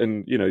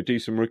do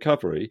some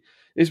recovery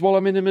is while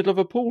I'm in the middle of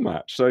a pool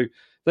match. So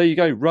there you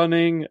go.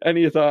 Running,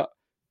 any of that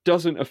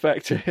doesn't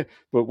affect it.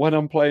 But when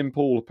I'm playing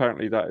pool,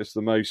 apparently that is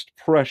the most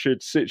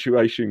pressured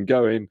situation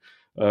going.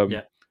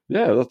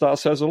 That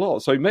says a lot.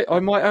 So I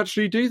might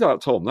actually do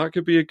that, Tom. That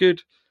could be a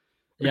good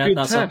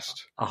that's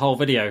test. A whole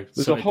video.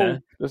 There's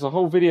a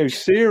whole video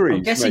series.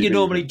 I'm guessing you're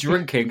normally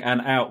drinking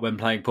and out when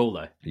playing pool,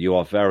 though. You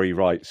are very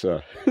right,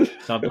 sir.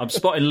 So I'm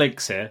spotting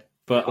links here,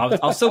 but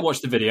I'll still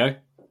watch the video.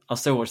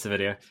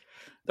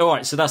 All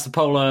right, so that's the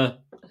Polar.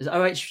 Is it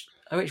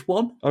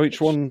OH1?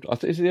 OH1. I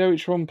think is it the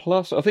OH1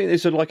 Plus. I think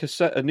it's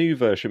a new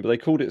version, but they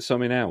called it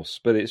something else.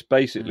 But it's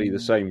basically the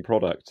same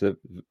product.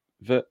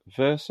 The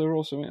Versa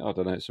or something. I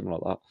don't know, something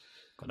like that.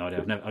 Got no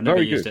idea. I've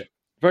never used it.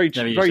 Very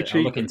cheap.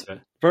 I'll look into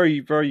it.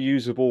 Very, very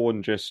usable,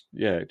 and just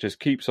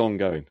keeps on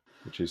going,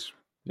 which is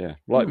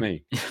like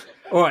me.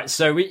 All right,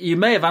 so you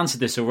may have answered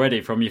this already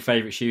from your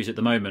favourite shoes at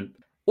the moment.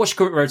 What's your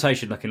current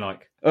rotation looking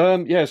like?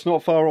 It's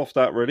not far off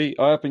that, really.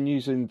 I have been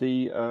using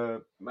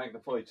the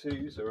Magnify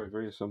 2s. They're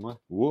over here somewhere.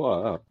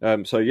 Whoa.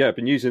 I've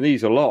been using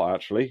these a lot,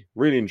 actually.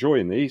 Really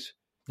enjoying these.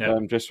 Yeah.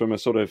 Just from a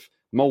sort of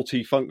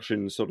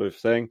multi-function sort of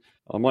thing.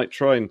 I might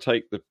try and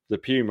take the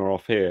Puma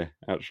off here,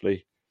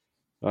 actually.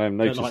 I am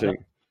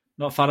noticing.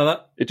 Not a fan of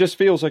that? It just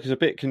feels like it's a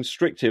bit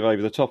constrictive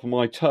over the top of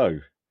my toe.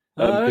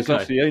 Because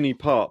that's the only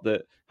part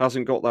that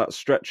hasn't got that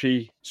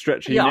stretchy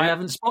Yeah, neck. I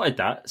haven't spotted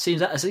that.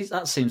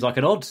 That seems like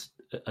an odd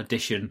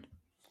addition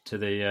to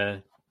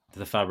the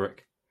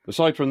fabric.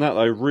 Aside from that,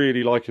 though,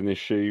 really liking this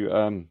shoe.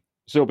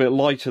 It's a little bit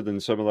lighter than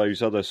some of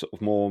those other sort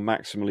of more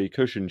maximally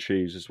cushioned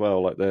shoes as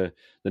well, like the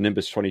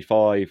Nimbus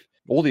 25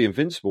 or the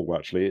Invincible.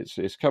 Actually,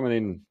 it's coming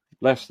in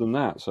less than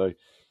that, so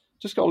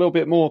just got a little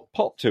bit more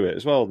pop to it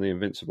as well than the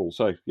Invincible.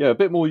 So yeah, a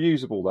bit more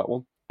usable, that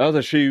one.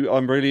 Other shoe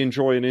I'm really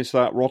enjoying is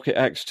that Rocket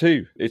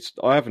X2.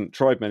 I haven't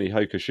tried many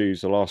Hoka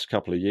shoes the last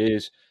couple of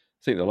years,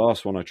 think the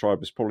last one I tried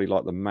was probably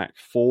like the Mach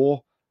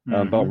 4, but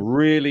I'm Mhm.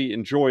 really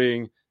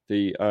enjoying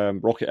the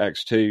Rocket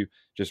X2.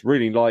 Just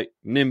really light,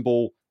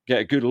 nimble,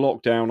 get a good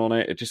lockdown on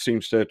it. It just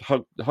seems to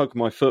hug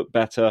my foot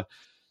better.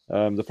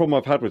 The problem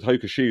I've had with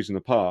Hoka shoes in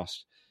the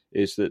past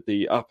is that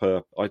the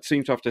upper, I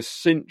seem to have to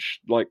cinch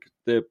like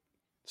the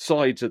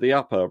sides of the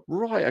upper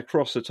right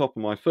across the top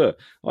of my foot.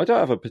 I don't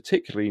have a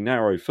particularly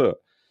narrow foot,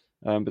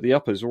 but the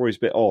upper is always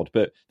a bit odd.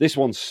 But this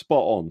one's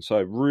spot on,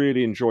 so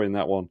really enjoying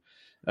that one.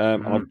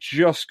 And I've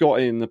just got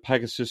in the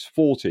Pegasus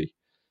 40,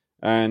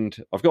 and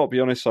I've got to be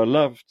honest, I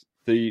loved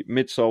the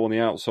midsole and the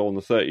outsole on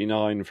the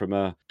 39 from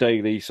a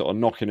daily sort of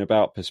knocking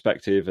about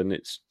perspective, and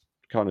it's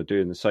kind of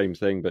doing the same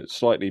thing, but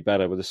slightly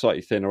better with a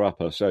slightly thinner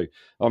upper. So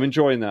I'm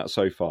enjoying that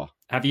so far.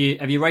 Have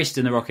you raced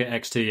in the Rocket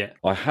X2 yet?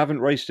 I haven't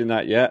raced in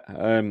that yet.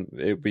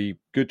 It'd be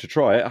good to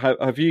try it.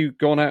 Have you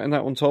gone out in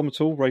that one, Tom,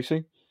 at all,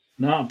 racing?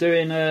 No, I'm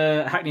doing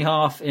Hackney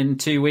Half in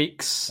 2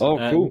 weeks. Oh,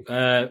 cool.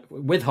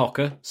 With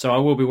Hoka, so I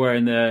will be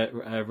wearing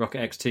the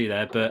Rocket X2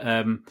 there. But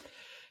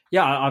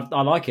yeah,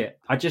 I like it.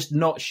 I'm just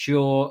not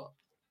sure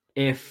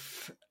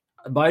if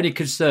my only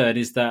concern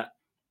is that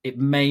it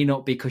may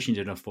not be cushioned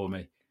enough for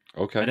me.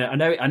 Okay.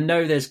 I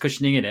know there's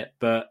cushioning in it,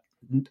 but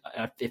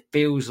it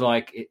feels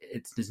like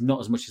there's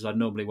not as much as I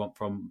normally want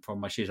from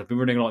my shoes. I've been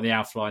running a lot in the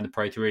Alpha and the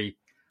Pro 3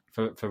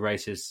 for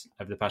races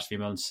over the past few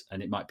months,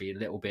 and it might be a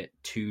little bit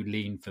too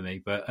lean for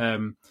me, but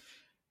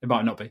it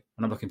might not be,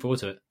 and I'm looking forward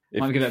to it.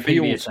 It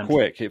feels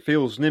quick. It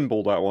feels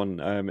nimble, that one.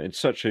 It's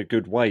such a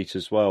good weight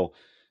as well.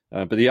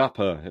 But the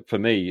upper, for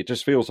me, it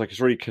just feels like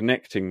it's really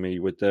connecting me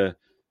with the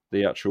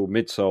actual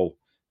midsole.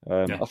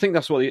 I think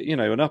that's what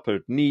an upper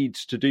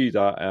needs to do.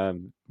 That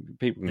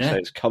people can say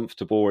it's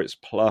comfortable, or it's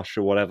plush,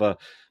 or whatever,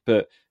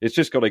 but it's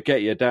just got to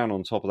get you down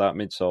on top of that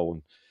midsole,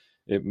 and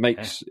it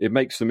makes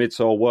the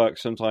midsole work.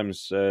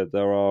 Sometimes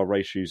there are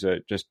race shoes that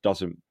it just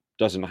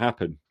doesn't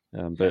happen,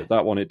 but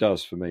that one it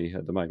does for me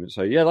at the moment.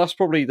 So yeah, that's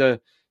probably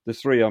the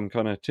three I'm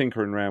kind of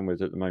tinkering around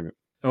with at the moment.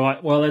 All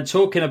right. Well, then,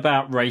 talking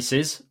about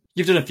races,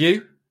 you've done a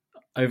few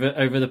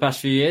over the past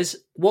few years.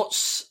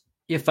 What's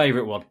your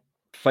favourite one?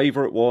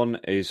 Favourite one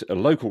is a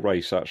local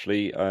race,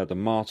 actually, the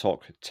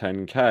Martok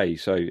 10K.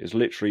 So it's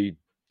literally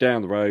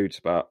down the road. It's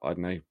about, I don't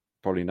know,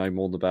 probably no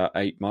more than about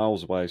 8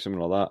 miles away, something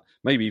like that,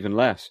 maybe even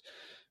less.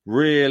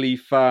 Really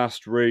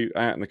fast route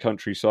out in the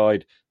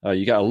countryside.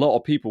 You get a lot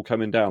of people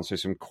coming down, so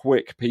some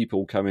quick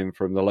people coming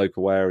from the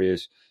local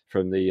areas,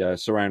 from the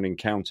surrounding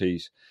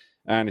counties.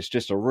 And it's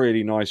just a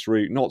really nice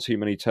route, not too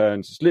many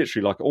turns. It's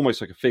literally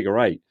almost like a figure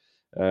eight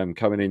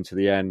coming into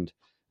the end.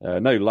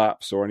 No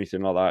laps or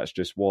anything like that. It's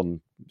just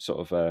one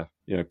sort of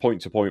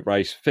point-to-point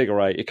race,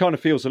 figure eight. It kind of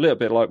feels a little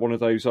bit like one of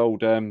those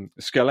old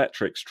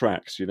Skeletrix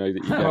tracks, that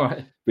you get.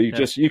 Right.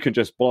 But you can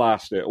just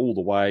blast it all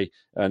the way,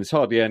 and there's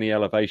hardly any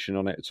elevation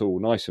on it at all.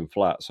 Nice and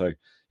flat. So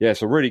yeah,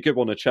 it's a really good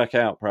one to check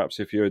out.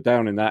 Perhaps if you're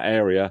down in that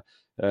area,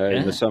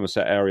 in the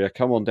Somerset area,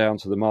 come on down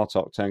to the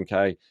Martok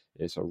 10K.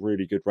 It's a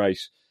really good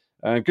race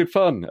and good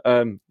fun.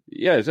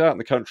 It's out in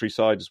the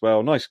countryside as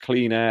well. Nice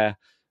clean air,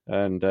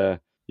 and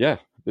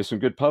there's some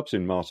good pubs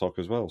in Martok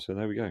as well, so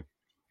there we go.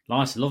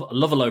 Nice. I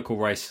love a local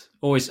race.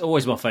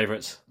 Always my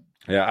favourites.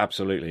 Yeah,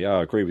 absolutely.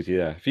 I agree with you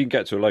there. If you can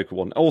get to a local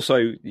one. Also,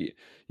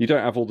 you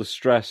don't have all the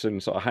stress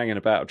and sort of hanging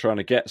about trying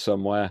to get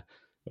somewhere.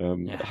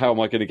 How am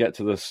I going to get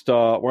to the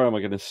start? Where am I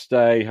going to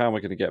stay? How am I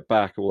going to get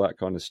back? All that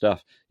kind of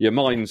stuff. Your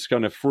mind's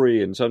kind of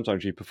free, and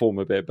sometimes you perform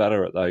a bit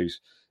better at those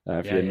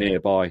if you're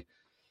nearby.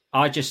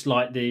 I just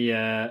like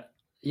the...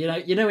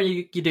 when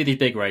you do these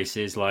big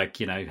races like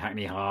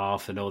Hackney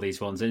Half and all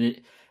these ones, and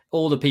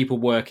all the people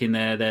working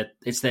there,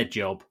 it's their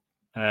job,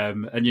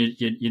 and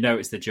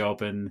it's their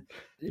job. And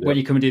when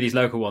you come and do these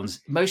local ones,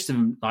 most of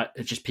them are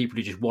just people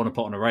who just want to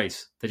put on a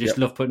race. They just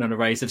love putting on a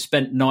race. They've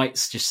spent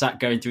nights just sat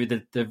going through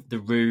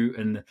the route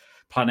and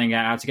planning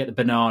out how to get the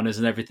bananas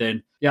and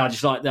everything. Yeah, I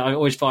just like that. I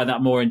always find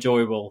that more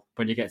enjoyable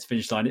when you get to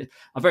finish line.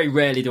 I very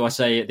rarely do I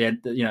say at the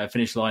end,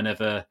 finish line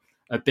of a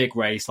big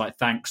race, like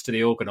thanks to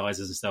the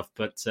organisers and stuff,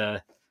 but.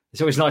 It's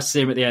always nice to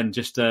see him at the end,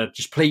 just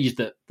pleased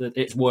that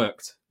it's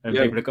worked and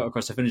people have got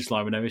across the finish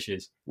line with no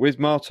issues. With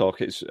Martok,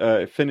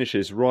 it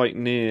finishes right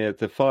near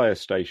the fire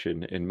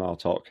station in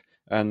Martok,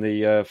 and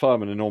the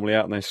firemen are normally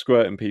out and they're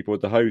squirting people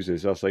with the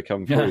hoses as they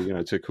come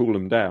through, to cool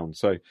them down.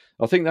 So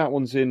I think that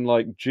one's in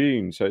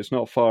June, so it's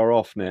not far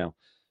off now.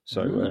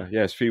 So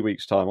it's a few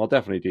weeks' time. I'll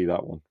definitely do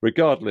that one,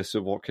 regardless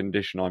of what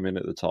condition I'm in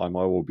at the time.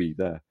 I will be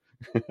there.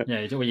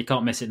 You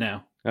can't miss it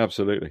now.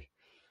 Absolutely.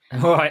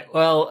 All right.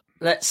 Well,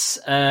 let's.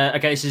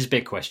 This is a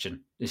big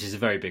question. This is a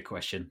very big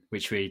question,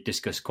 which we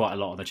discuss quite a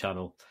lot on the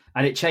channel,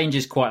 and it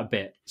changes quite a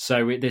bit.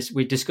 So we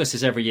discuss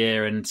this every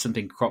year, and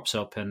something crops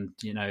up, and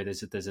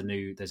there's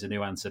a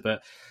new answer.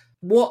 But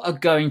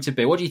what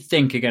do you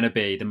think are going to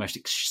be the most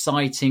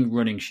exciting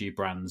running shoe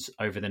brands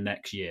over the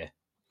next year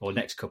or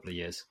next couple of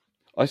years?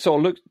 I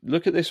sort of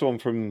look at this one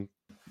from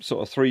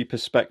sort of three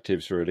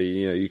perspectives,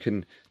 really. You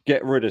can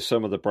get rid of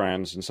some of the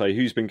brands and say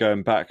who's been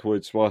going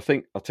backwards. Well, I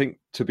think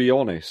to be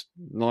honest,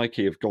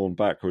 Nike have gone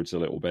backwards a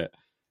little bit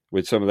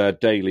with some of their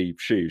daily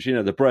shoes.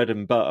 The bread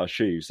and butter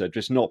shoes, they've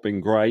just not been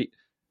great.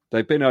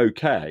 they've been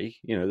okay.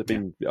 They've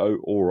been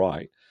all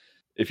right.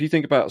 If you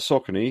think about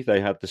Saucony, they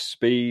had the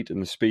Speed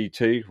and the Speed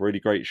 2, really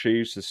great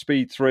shoes. The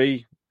Speed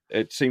 3,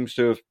 it seems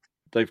to have,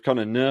 they've kind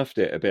of nerfed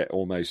it a bit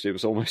almost. It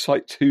was almost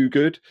like too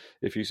good,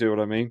 if you see what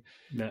I mean.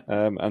 Yeah.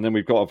 And then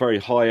we've got a very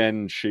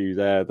high-end shoe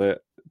there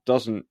that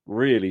doesn't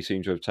really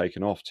seem to have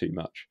taken off too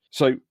much.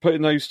 So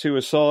putting those two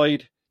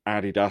aside,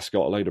 Adidas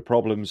got a load of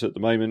problems at the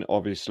moment,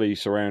 obviously,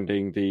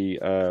 surrounding the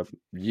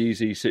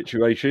Yeezy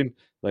situation.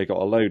 They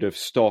got a load of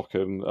stock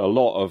and a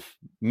lot of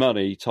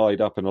money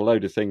tied up in a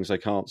load of things they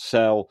can't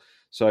sell.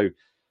 So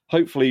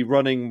hopefully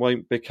running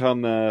won't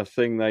become a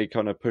thing they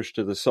kind of push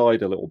to the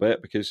side a little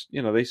bit, because,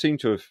 they seem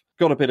to have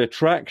got a bit of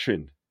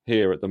traction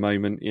here at the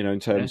moment, in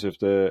terms of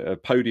the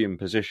podium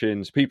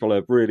positions. People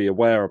are really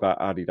aware about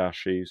Adidas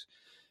shoes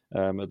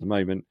at the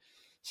moment.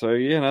 So,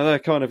 they're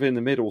kind of in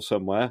the middle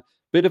somewhere.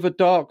 Bit of a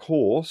dark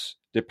horse,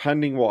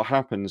 depending what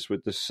happens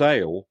with the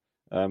sale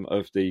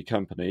of the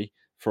company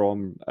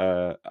from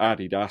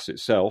Adidas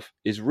itself,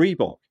 is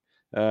Reebok.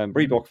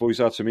 Reebok have always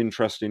had some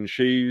interesting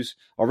shoes.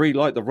 I really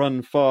like the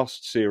Run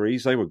Fast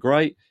series. They were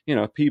great.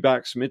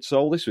 Pebax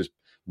midsole. This was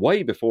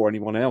way before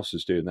anyone else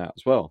was doing that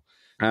as well.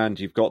 And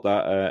you've got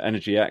that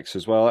Energy X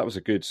as well. That was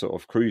a good sort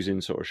of cruising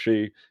sort of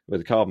shoe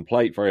with a carbon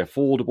plate, very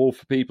affordable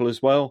for people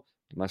as well.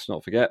 And let's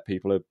not forget,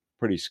 people are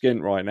pretty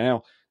skint right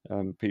now.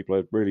 People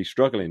are really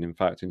struggling, in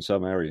fact, in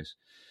some areas.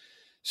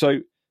 So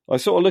I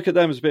sort of look at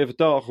them as a bit of a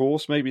dark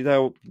horse. Maybe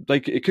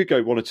it could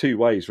go one of two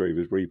ways, really,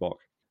 with Reebok.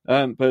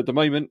 But at the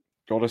moment,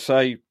 got to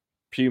say,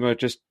 Puma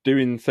just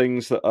doing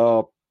things that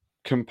are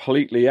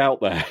completely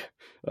out there.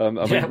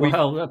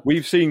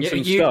 We've seen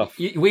some stuff.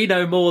 We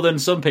know more than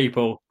some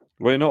people.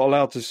 We're not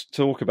allowed to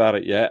talk about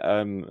it yet,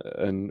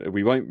 and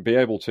we won't be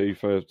able to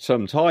for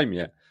some time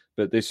yet.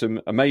 But there's some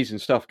amazing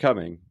stuff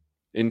coming,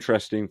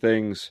 interesting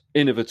things,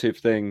 innovative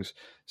things,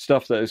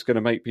 stuff that is going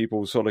to make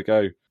people sort of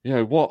go,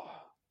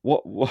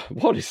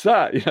 what is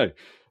that?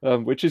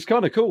 Which is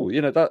kind of cool.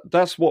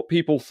 That's what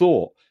people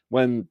thought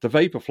when the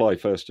Vaporfly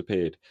first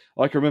appeared.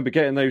 I can remember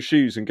getting those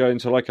shoes and going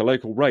to like a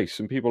local race,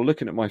 and people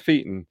looking at my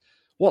feet and,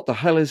 what the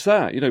hell is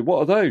that? What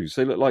are those?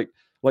 They look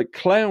like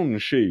clown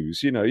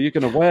shoes. You're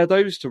going to wear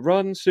those to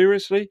run?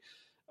 Seriously?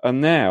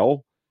 And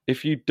now,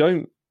 if you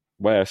don't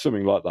wear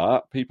something like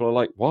that, people are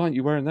like, why aren't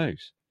you wearing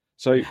those?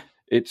 So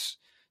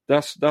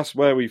that's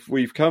where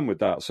we've come with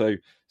that. So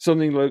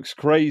something looks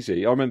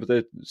crazy. I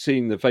remember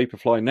seeing the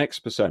Vaporfly Next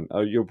Percent.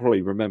 Oh, you'll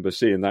probably remember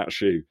seeing that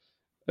shoe.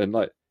 And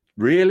like,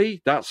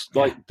 really? That's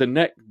like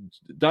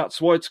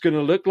that's what it's going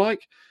to look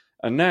like?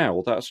 And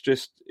now that's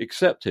just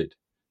accepted.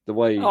 The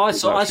way I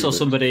saw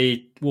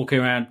somebody walking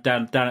around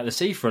down at the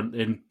seafront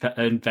in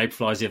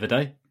Vaporflies the other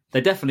day. They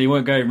definitely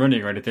weren't going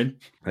running or anything.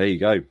 There you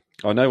go.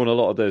 I know on a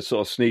lot of the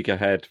sort of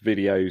sneakerhead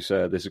videos,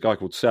 there's a guy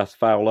called Seth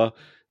Fowler.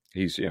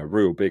 He's a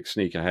real big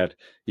sneakerhead.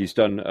 He's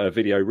done a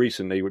video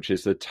recently, which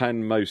is the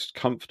 10 most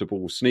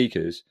comfortable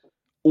sneakers.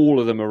 All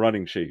of them are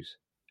running shoes,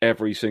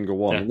 every single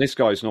one. Yeah. And this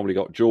guy's normally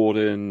got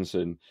Jordans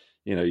and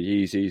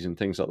Yeezys and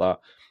things like that.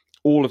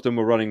 All of them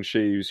were running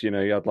shoes. He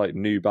had like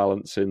New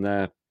Balance in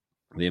there,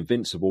 the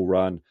Invincible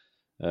Run,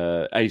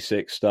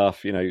 Asics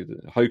stuff,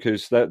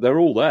 Hoka's, they're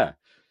all there.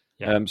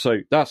 Yeah.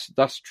 So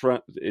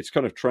it's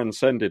kind of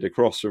transcended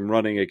across from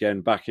running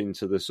again back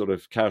into the sort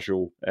of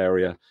casual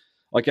area.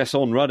 I guess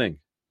On Running,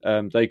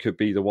 they could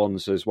be the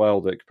ones as well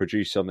that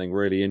produce something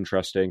really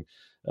interesting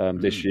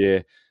this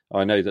year.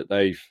 I know that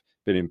they've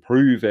been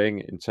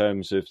improving in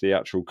terms of the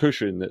actual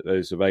cushion that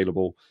is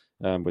available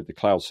with the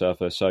Cloud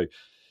Surfer. So,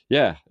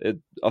 yeah,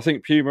 I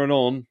think Puma and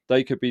On,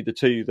 they could be the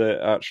two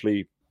that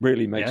actually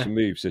really make some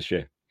moves this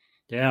year.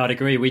 Yeah, I'd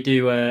agree. We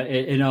do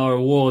in our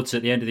awards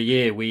at the end of the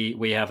year.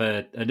 We have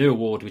a new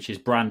award which is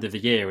Brand of the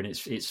Year, and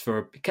it's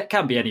for it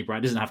can be any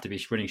brand. It doesn't have to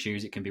be running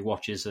shoes. It can be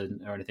watches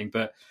or anything.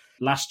 But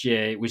last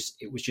year it was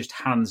just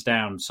hands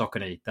down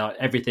Saucony. That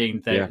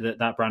everything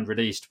that brand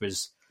released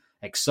was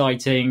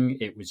exciting.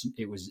 It was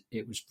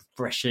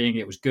refreshing.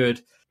 It was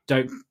good.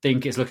 Don't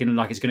think it's looking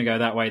like it's going to go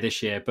that way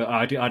this year. But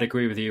I'd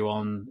agree with you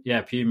on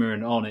Puma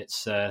and On.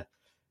 It's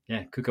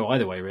could go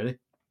either way really.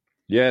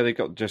 Yeah,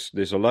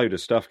 there's a load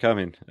of stuff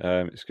coming.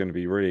 It's going to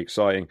be really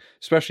exciting,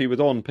 especially with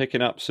On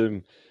picking up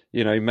some,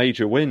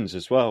 major wins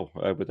as well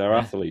with their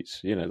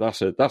athletes.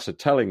 That's a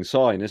telling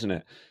sign, isn't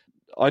it?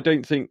 I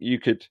don't think you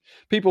could.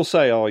 People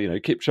say,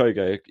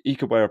 Kipchoge, he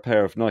could wear a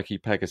pair of Nike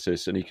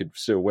Pegasus and he could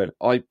still win.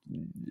 I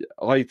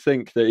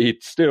think that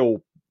he'd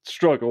still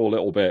struggle a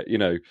little bit.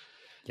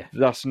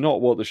 That's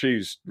not what the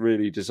shoe's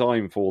really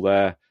designed for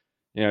there.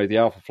 The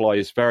Alphafly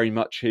is very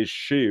much his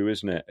shoe,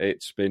 isn't it?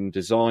 It's been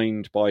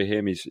designed by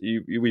him.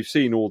 We've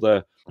seen all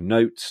the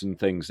notes and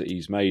things that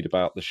he's made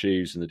about the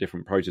shoes and the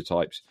different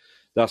prototypes.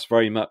 That's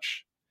very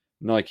much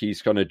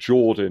Nike's kind of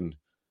Jordan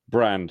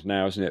brand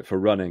now, isn't it, for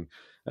running?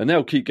 And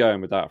they'll keep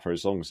going with that for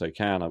as long as they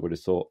can, I would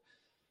have thought.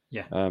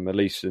 Yeah. At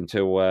least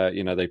until,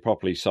 they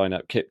properly sign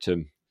up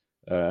Kiptum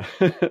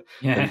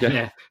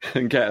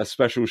and get a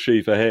special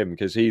shoe for him,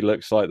 because he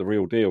looks like the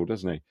real deal,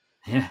 doesn't he?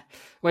 Yeah.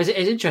 Well, it's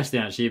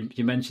interesting, actually,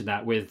 you mentioned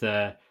that with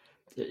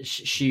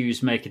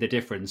shoes making a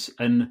difference.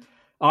 And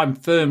I'm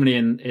firmly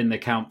in the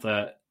camp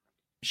that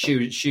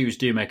shoes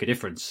do make a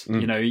difference.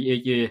 You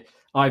know,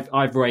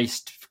 I've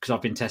raced because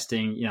I've been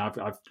testing. You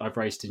know, I've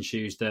raced in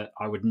shoes that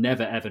I would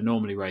never ever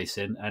normally race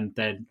in, and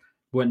then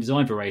weren't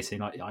designed for racing.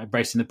 Like I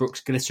raced in the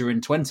Brooks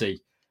Glycerin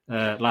 20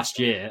 last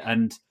year,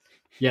 and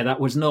yeah, that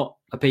was not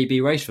a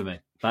PB race for me.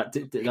 That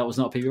was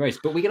not a PB race.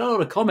 But we get a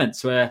lot of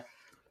comments where,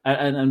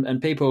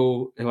 and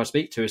people who I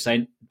speak to are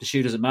saying the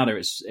shoe doesn't matter.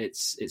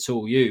 It's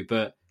all you.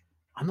 But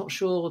I'm not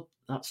sure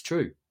that's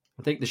true.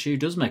 I think the shoe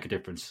does make a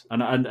difference,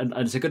 and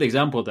it's a good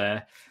example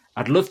there.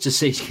 I'd love to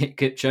see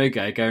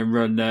Kipchoge go and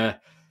run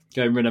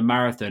a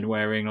marathon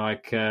wearing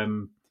like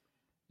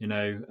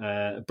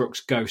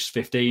Brooks Ghost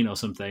 15 or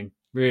something.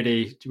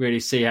 Really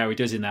see how he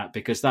does in that,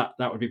 because that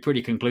would be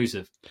pretty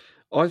conclusive.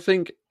 I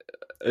think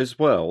as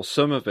well,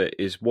 some of it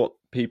is what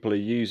people are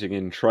using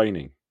in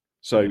training.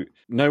 So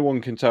no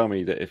one can tell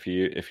me that if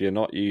you're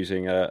not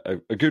using a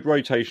good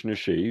rotation of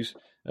shoes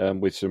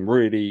with some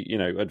really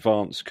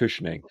advanced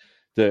cushioning,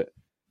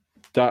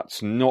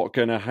 that's not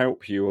going to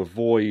help you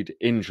avoid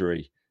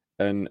injury.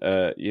 And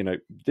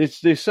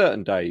there's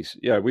certain days,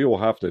 we all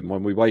have them,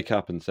 when we wake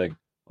up and think,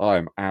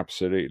 I'm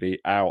absolutely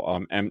out,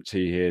 I'm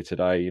empty here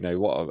today.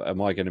 What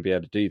am I going to be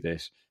able to do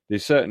this?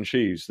 There's certain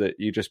shoes that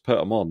you just put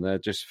them on, they're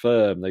just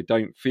firm, they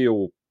don't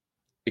feel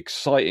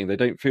exciting, they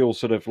don't feel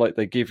sort of like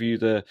they give you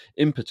the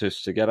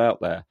impetus to get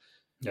out there.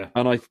 Yeah.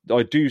 And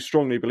I do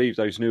strongly believe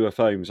those newer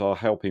foams are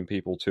helping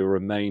people to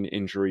remain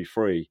injury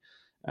free,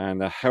 and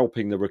they're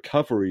helping the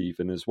recovery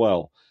even as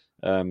well,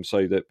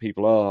 so that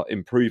people are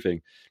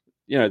improving.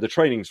 The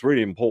training's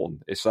really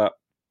important. It's that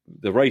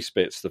the race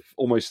bit's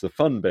almost the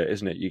fun bit,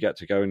 isn't it? You get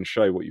to go and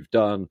show what you've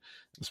done.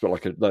 It's a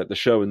bit like the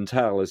show and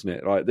tell, isn't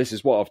it? Right, this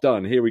is what I've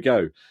done. Here we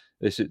go.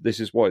 This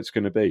is what it's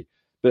going to be.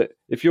 But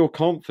if you're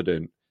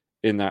confident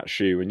in that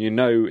shoe and you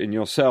know in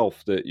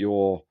yourself that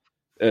you're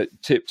at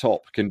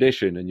tip-top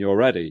condition and you're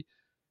ready,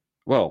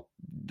 well,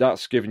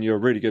 that's given you a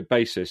really good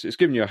basis. It's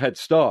given you a head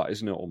start,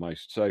 isn't it,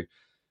 almost? So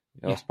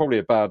that's probably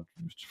a bad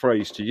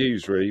phrase to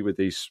use, really, with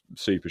these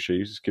super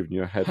shoes. It's giving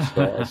you a head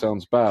start. It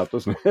sounds bad,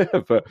 doesn't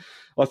it? But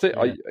I think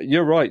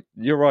you're right.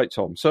 You're right,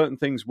 Tom. Certain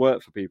things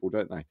work for people,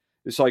 don't they?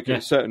 It's like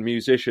a certain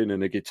musician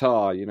and a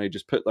guitar,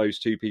 just put those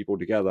two people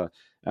together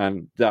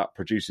and that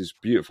produces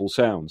beautiful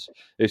sounds.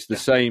 It's the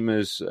same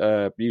as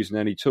using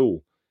any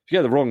tool. If you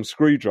get the wrong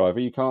screwdriver,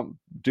 you can't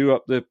do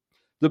up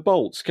the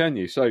bolts, can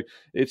you? So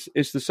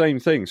it's the same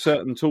thing.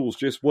 Certain tools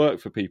just work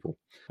for people.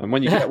 And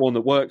when you get one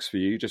that works for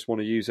you just want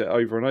to use it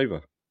over and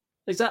over.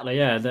 Exactly,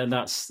 yeah. Then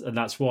that's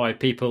why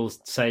people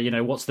say,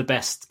 what's the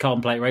best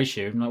carbon plate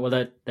ratio? I'm like,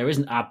 well, there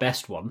isn't our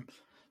best one,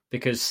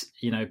 because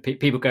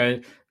people go,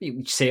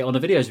 you see it on the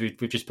videos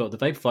we've just built, the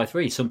Vaporfly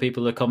 3. Some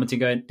people are commenting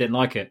going, didn't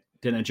like it,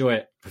 didn't enjoy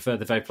it, prefer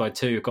the Vaporfly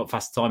 2, got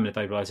faster time in the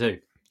Vaporfly 2.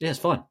 Yeah, it's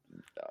fine.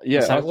 Yeah,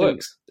 that's how it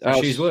works.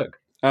 Shoes work.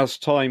 As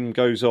time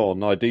goes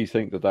on, I do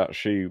think that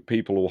shoe,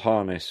 people will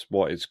harness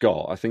what it's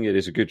got. I think it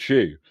is a good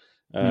shoe.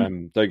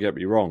 Don't get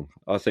me wrong.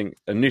 I think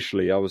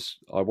initially I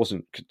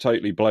wasn't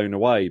totally blown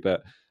away,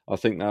 but I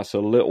think that's a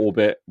little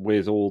bit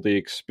with all the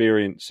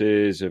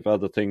experiences of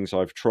other things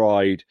I've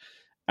tried,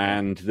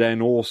 and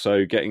then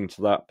also getting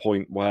to that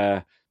point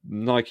where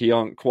Nike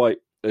aren't quite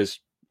as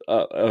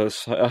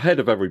ahead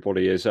of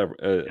everybody is.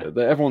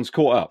 Everyone's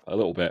caught up a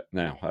little bit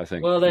now, I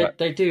think. Well,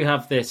 they do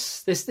have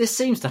this. This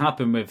seems to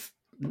happen with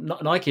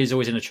Nike. Is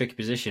always in a tricky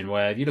position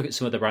where if you look at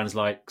some of the brands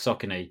like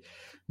Saucony,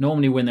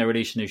 normally when they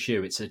release a new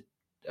shoe, it's a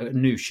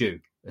new shoe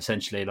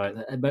essentially. Like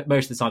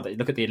most of the time, that you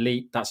look at the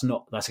Elite, that's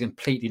a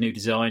completely new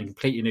design,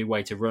 completely new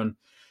way to run.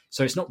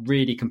 So it's not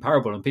really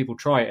comparable, and people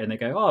try it and they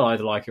go, "Oh, I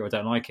either like it or I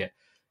don't like it."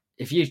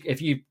 If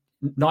you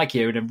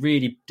Nike are in a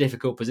really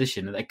difficult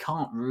position that they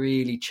can't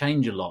really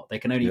change a lot. They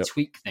can only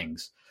tweak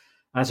things.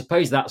 And I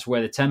suppose that's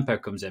where the tempo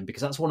comes in,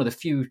 because that's one of the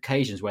few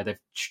occasions where they've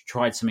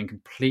tried something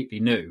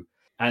completely new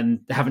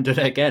and they haven't done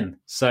it again.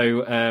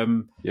 So I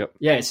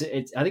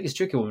think it's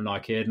tricky with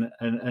Nike,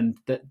 and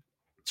that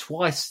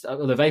twice.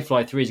 The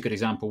Vaporfly 3 is a good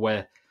example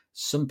where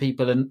some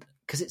people, and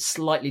because it's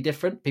slightly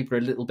different, people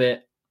are a little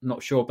bit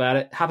not sure about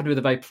it. Happened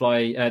with the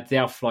Vaporfly, the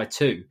Alphafly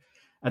 2,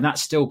 and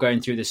that's still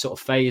going through this sort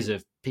of phase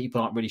of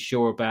people aren't really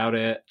sure about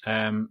it.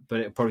 But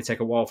it'll probably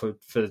take a while for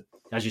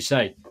as you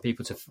say,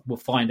 people will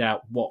find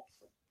out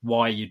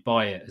why you'd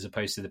buy it as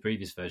opposed to the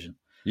previous version.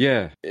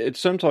 Yeah, it's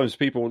sometimes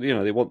people,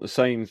 they want the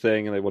same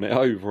thing and they want it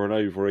over and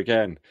over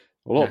again.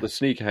 A lot of the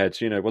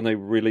sneakerheads, when they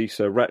release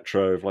a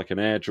retro of like an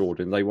Air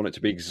Jordan, they want it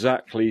to be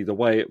exactly the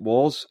way it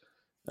was.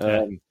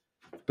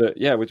 But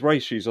yeah, with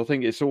race shoes, I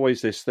think it's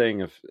always this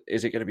thing of,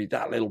 is it going to be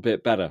that little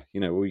bit better?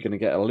 Are we going to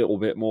get a little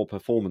bit more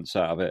performance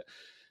out of it?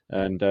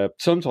 And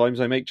sometimes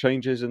they make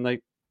changes and they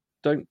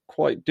don't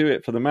quite do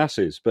it for the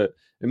masses, but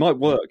it might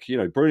work,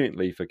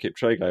 brilliantly for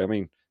Kipchoge. I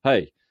mean,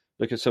 hey,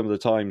 look at some of the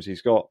times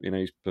he's got.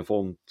 He's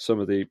performed some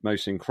of the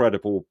most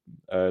incredible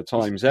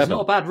times ever. He's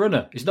not a bad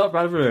runner. He's not a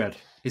bad runner, Ed.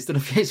 He's done a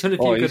few good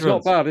runs. He's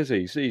not bad, is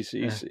he?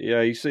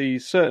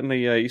 He's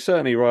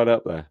certainly right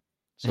up there.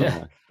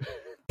 Somewhere. Yeah.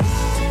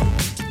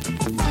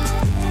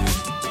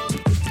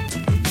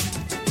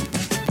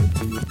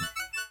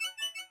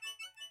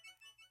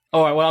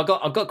 All right. Well,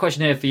 I've got a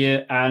question here for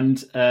you,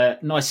 and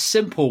nice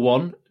simple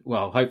one.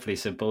 Well, hopefully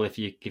simple if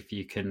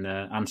you can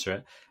answer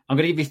it. I'm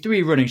going to give you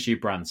 3 running shoe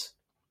brands.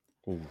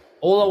 Ooh,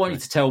 All I want okay.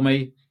 you to tell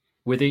me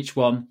with each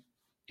one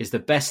is the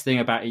best thing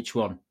about each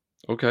one.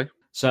 Okay.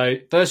 So,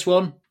 first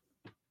one,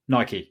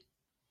 Nike.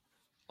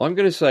 I'm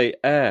going to say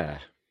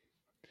Air,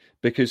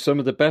 because some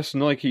of the best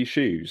Nike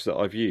shoes that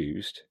I've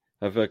used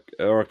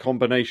are a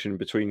combination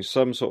between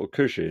some sort of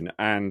cushion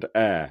and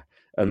air,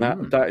 and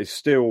that is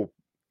still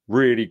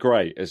really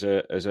great as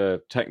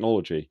a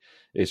technology.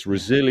 It's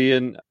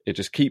resilient. It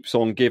just keeps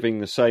on giving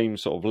the same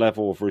sort of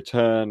level of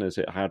return as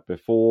it had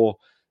before.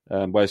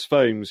 Whereas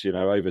foams,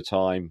 over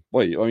time,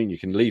 well, I mean, you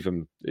can leave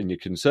them in your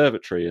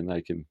conservatory and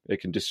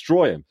it can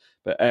destroy them,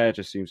 but air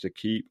just seems to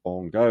keep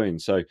on going.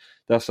 So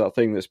that's that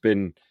thing that's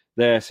been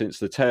there since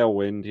the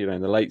tailwind,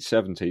 in the late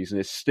 70s, and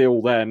it's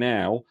still there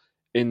now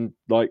in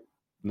like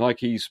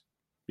Nike's,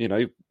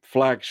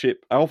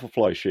 flagship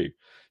Alphafly shoe.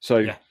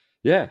 So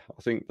yeah,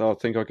 I think I'll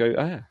go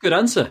Air. Good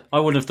answer. I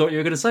wouldn't have thought you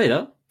were going to say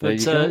that, but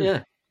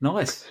yeah,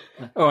 nice.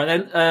 All right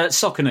then,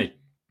 Saucony.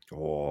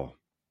 Oh,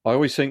 I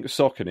always think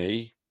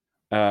Saucony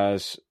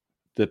as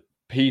the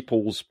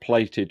people's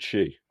plated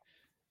shoe.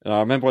 And I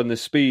remember when the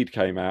Speed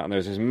came out and there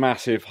was this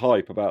massive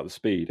hype about the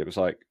Speed. It was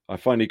like, I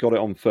finally got it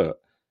on foot.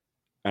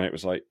 And it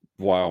was like,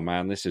 wow,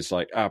 man, this is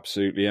like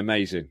absolutely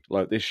amazing.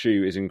 Like, this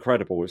shoe is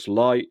incredible. It's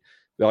light.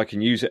 I can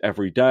use it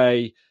every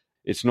day.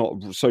 It's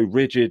not so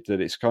rigid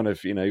that it's kind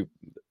of,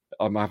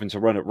 I'm having to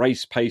run at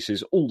race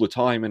paces all the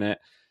time in it.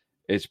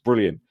 It's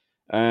brilliant.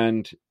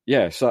 And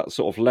yes, that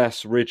sort of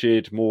less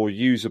rigid, more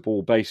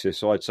usable basis.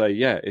 So I'd say,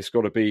 yeah, it's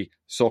got to be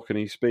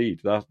Saucony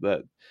Speed.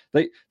 That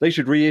they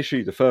should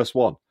reissue the first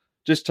one.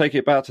 Just take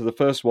it back to the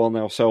first one.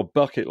 They'll sell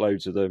bucket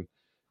loads of them.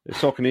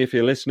 Saucony, if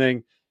you're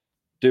listening,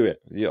 do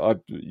it.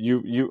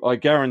 I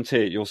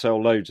guarantee it. You'll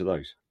sell loads of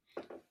those.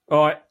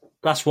 All right,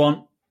 last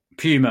one,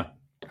 Puma.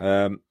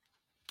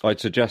 I'd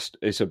suggest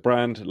it's a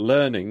brand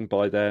learning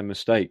by their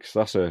mistakes.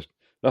 That's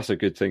a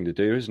good thing to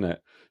do, isn't it?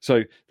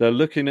 So they're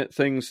looking at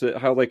things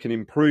how they can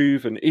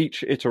improve, and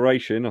each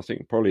iteration, I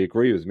think, probably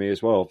agree with me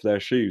as well, of their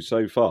shoes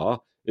so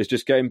far is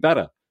just getting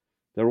better.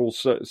 They're all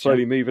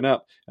slowly moving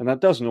up, and that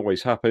doesn't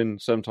always happen.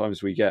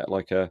 Sometimes we get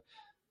like a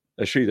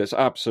shoe that's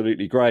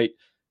absolutely great,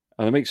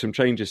 and they make some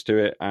changes to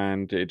it,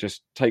 and it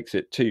just takes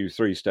it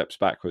 2-3 steps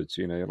backwards.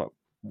 You're like,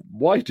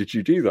 why did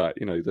you do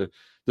that?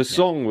 The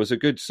song was a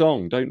good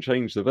song. Don't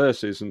change the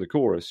verses and the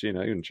chorus,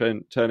 and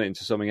turn it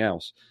into something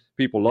else.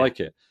 People like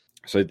it.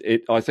 So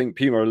I think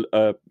Puma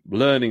are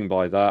learning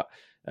by that,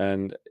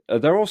 and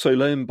they're also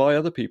learning by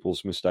other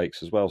people's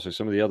mistakes as well. So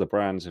some of the other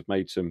brands have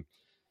made some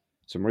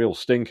real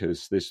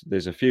stinkers.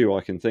 There's a few I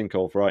can think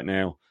of right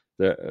now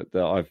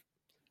that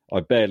I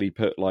barely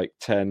put like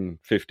 10,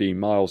 15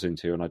 miles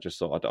into, and I just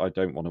thought I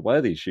don't want to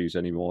wear these shoes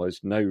anymore.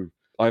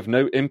 I have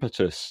no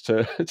impetus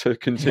to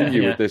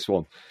continue with this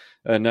one,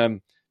 and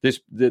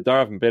there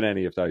haven't been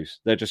any of those.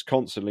 They're just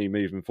constantly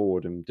moving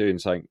forward and doing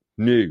something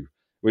new,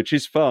 which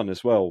is fun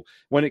as well.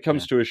 When it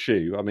comes to a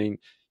shoe, I mean,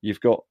 you've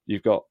got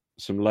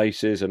some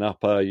laces, an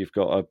upper, you've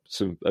got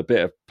a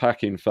bit of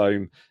packing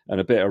foam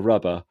and a bit of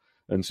rubber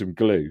and some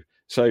glue.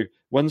 So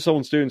when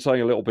someone's doing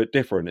something a little bit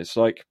different, it's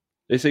like,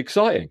 it's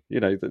exciting,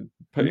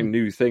 putting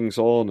new things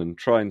on and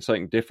trying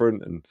something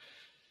different. And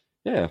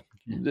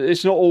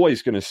it's not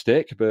always going to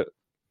stick, but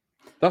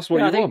that's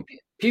what you want.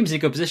 Puma's in a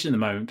good position at the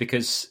moment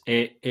because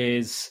it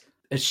is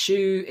a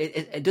shoe.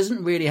 It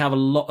doesn't really have a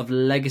lot of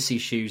legacy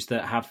shoes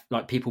that have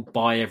like people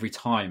buy every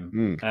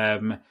time.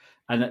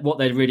 And what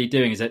they're really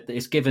doing is that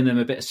it's giving them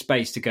a bit of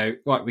space to go,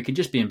 right, we can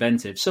just be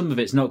inventive. Some of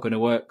it's not going to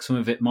work. Some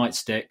of it might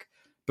stick,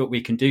 but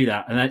we can do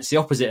that. And that's the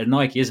opposite of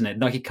Nike, isn't it?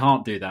 Nike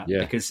can't do that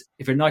because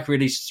if Nike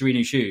releases 3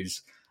 new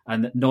shoes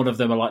and none of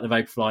them are like the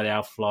Vaporfly, the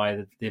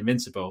Alphafly, the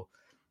Invincible,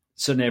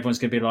 suddenly everyone's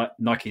going to be like,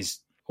 Nike's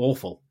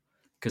awful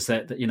because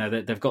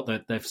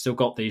they've still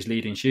got these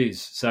leading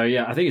shoes. So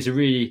yeah, I think it's a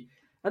really,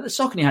 and the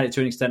Saucony had it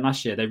to an extent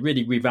last year. They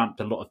really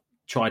revamped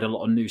tried a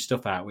lot of new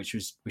stuff out, which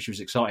was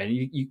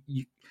exciting.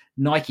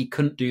 Nike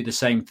couldn't do the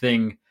same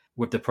thing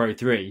with the Pro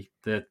 3,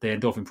 the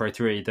Endorphin Pro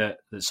 3 that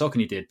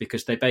Saucony did,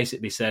 because they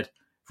basically said,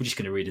 we're just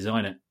going to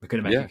redesign it. We're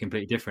going to make it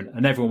completely different.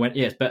 And everyone went,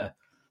 yeah, it's better.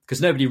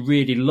 Because nobody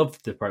really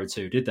loved the Pro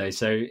 2, did they?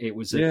 So it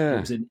was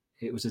an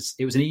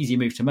easy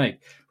move to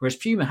make. Whereas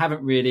Puma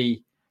haven't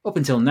really, up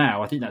until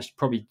now, I think that's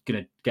probably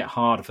going to get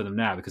harder for them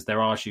now, because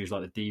there are shoes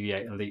like the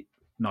DV8 Elite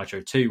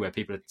Nitro 2 where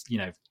people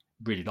are,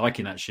 really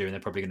liking that shoe and they're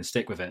probably going to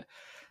stick with it.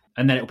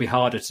 And then it'll be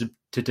harder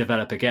to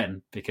develop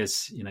again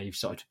because, you've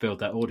started to build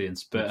that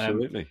audience. But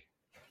absolutely.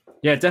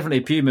 Yeah, definitely.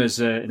 Puma's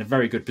in a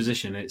very good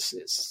position. It's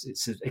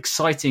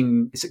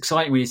exciting. It's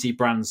exciting when you see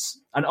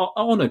brands, and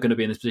On are going to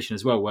be in this position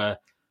as well, where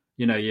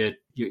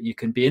you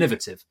can be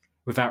innovative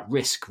without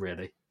risk,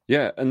 really.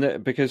 Yeah,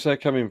 and because they're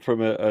coming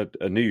from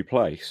a new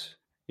place,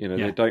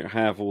 they don't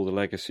have all the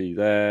legacy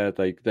there.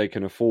 They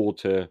can afford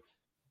to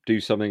do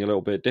something a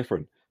little bit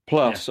different.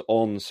 Plus,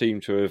 On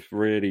seem to have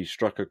really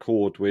struck a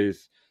chord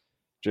with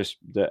just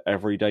the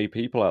everyday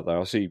people out there.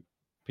 I see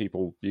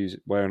people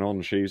wearing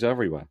On shoes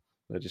everywhere.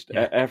 They're just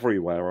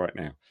everywhere right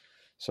now.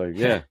 So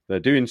yeah, they're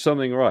doing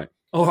something right.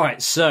 All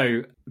right,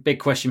 so big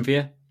question for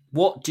you.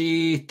 What do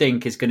you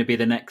think is going to be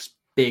the next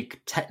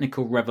big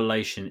technical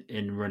revelation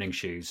in running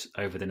shoes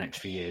over the next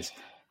few years?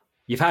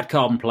 You've had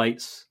carbon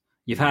plates,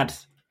 you've had,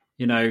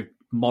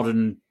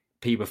 modern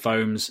Peba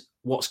foams.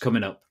 What's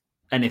coming up?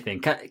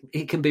 Anything.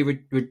 It can be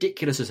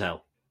ridiculous as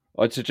hell.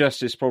 I'd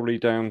suggest it's probably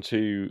down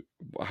to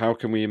how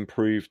can we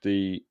improve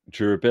the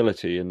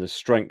durability and the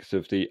strength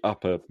of the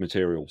upper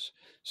materials.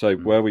 So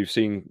where we've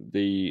seen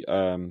the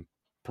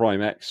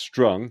Prime X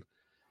strung,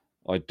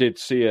 I did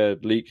see a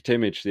leaked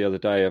image the other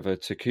day of a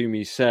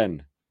Takumi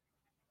Sen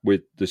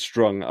with the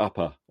strung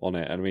upper on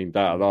it. I mean,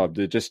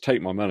 that just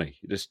take my money.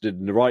 Just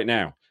right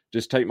now.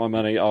 Just take my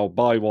money. I'll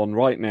buy one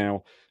right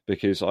now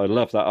because I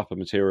love that upper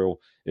material.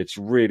 It's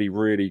really,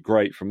 really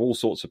great from all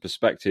sorts of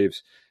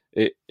perspectives.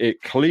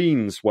 It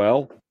cleans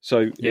well,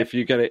 so if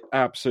you get it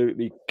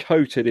absolutely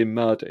coated in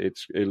mud, it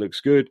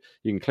looks good.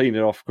 You can clean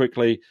it off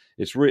quickly.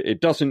 It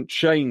doesn't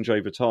change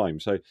over time.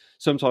 So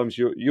sometimes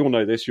you'll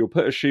know this. You'll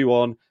put a shoe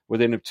on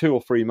within 2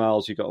 or 3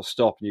 miles. You got to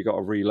stop and you got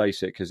to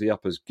relace it because the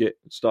uppers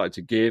started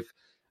to give,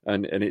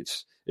 and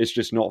it's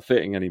just not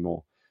fitting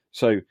anymore.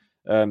 So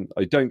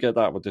I don't get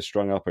that with the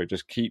strung upper. It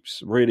just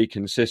keeps really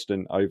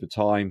consistent over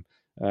time.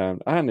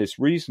 And it's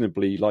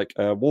reasonably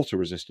water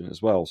resistant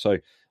as well. So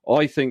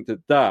I think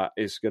that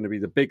is going to be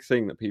the big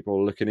thing that people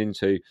are looking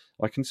into.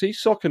 I can see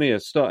Saucony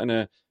starting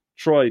to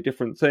try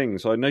different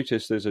things. I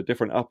noticed there's a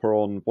different upper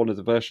on one of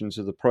the versions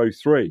of the Pro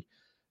 3.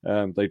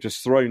 They've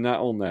just thrown that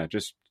on there,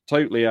 just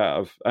totally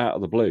out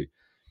of the blue.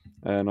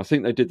 And I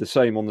think they did the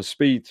same on the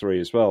Speed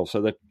 3 as well.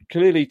 So they're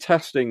clearly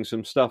testing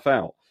some stuff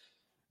out.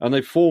 And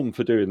they formed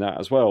for doing that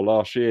as well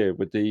last year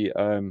with the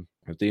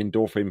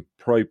Endorphin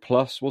Pro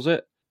Plus, was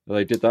it?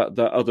 They did that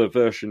other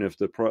version of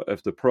the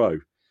Pro.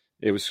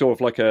 It was sort of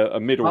like a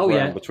middle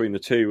ground between the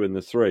 2 and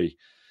the 3.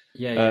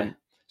 Yeah.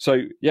 So,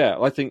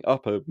 I think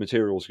upper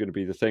materials are going to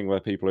be the thing where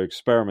people are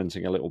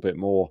experimenting a little bit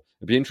more.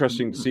 It'd be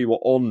interesting to see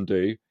what On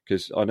do,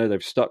 because I know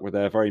they've stuck with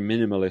their very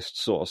minimalist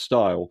sort of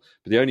style.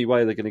 But the only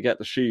way they're going to get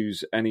the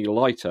shoes any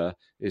lighter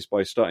is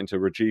by starting to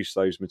reduce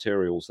those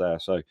materials there.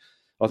 So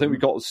I think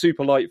we've got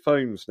super light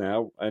foams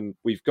now, and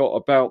we've got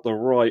about the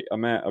right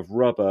amount of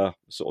rubber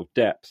sort of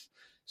depth.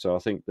 So I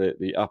think that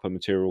the upper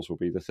materials will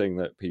be the thing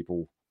that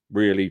people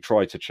really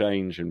try to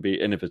change and be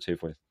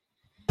innovative with.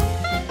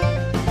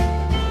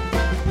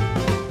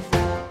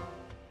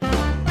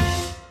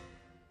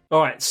 All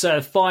right, so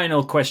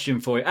final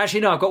question for you. Actually,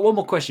 no, I've got one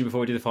more question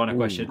before we do the final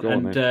question.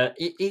 And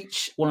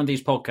each one of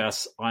these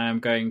podcasts, I am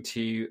going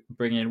to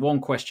bring in one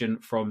question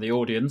from the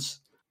audience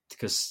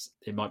because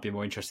it might be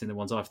more interesting than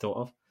ones I've thought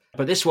of.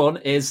 But this one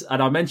is,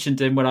 and I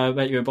mentioned him when I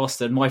met you in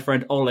Boston, my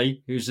friend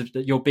Ollie, who's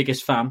your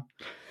biggest fan.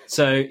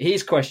 So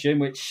his question,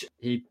 which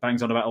he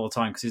bangs on about all the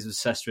time because he's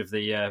obsessed with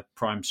the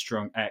Prime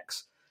Strung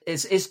X,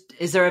 is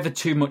there ever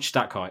too much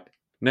stack height?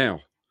 Now,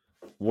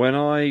 when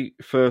I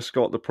first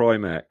got the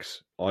Prime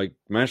X, I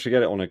managed to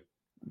get it on a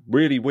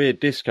really weird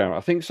discount. I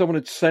think someone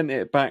had sent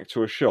it back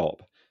to a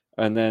shop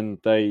and then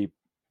they,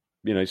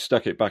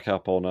 stuck it back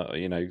up on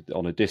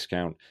a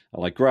discount,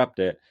 and I grabbed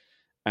it.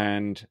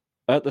 And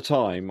at the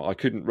time, I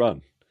couldn't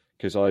run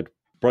because I'd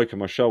broken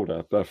my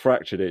shoulder, but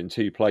fractured it in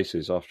 2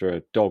 places after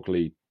a dog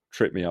lead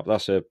tripped me up.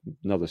 That's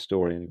another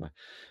story anyway.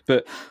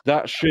 But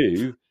that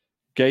shoe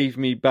gave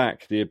me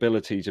back the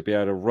ability to be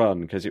able to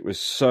run because it was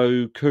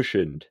so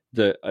cushioned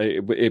that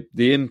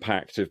the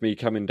impact of me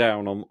coming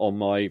down on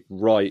my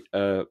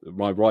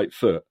right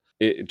foot,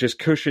 it just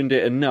cushioned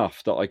it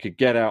enough that I could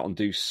get out and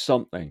do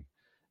something.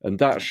 And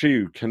that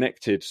shoe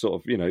connected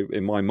sort of,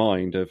 in my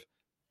mind of,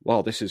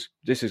 wow, this is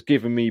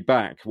giving me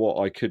back what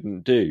I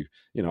couldn't do.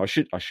 I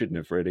shouldn't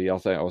have really. I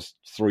think I was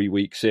 3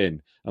 weeks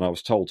in and I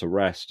was told to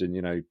rest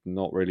and,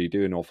 not really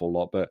do an awful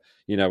lot. But,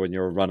 when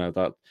you're a runner,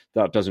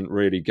 that doesn't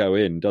really go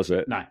in, does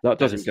it? No, that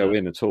doesn't go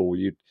in at all.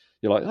 You're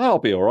like, I'll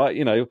be all right.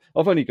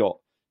 I've only got,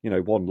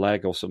 one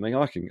leg or something.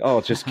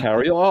 I'll just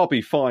carry on. I'll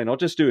be fine. I'll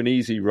just do an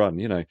easy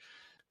run,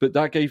 But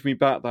that gave me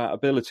back that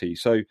ability.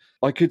 So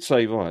I could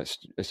say,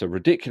 it's a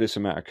ridiculous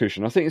amount of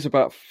cushion. I think it's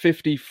about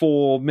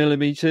 54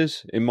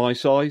 millimeters in my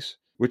size,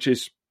 which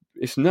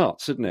it's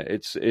nuts, isn't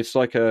it? It's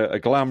like a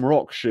glam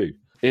rock shoe.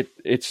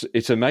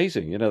 It's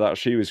amazing. That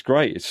shoe is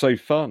great. It's so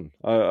fun.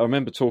 I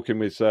remember talking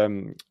with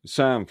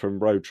Sam from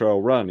Road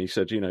Trail Run. He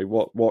said,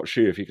 what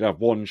shoe, if you could have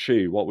one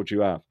shoe, what would you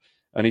have?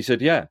 And he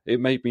said, it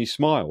made me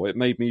smile. It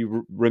made me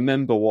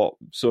remember what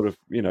sort of,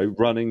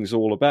 running's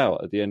all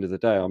about at the end of the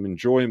day. I'm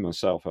enjoying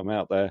myself. I'm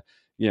out there,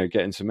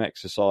 getting some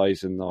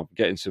exercise and I'm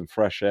getting some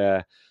fresh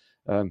air.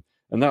 And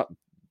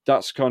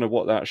that's kind of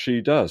what that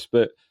shoe does.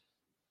 But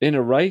in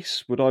a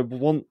race, would I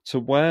want to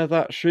wear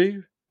that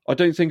shoe? I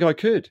don't think I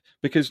could,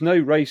 because no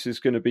race is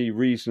going to be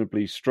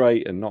reasonably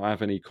straight and not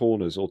have any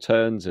corners or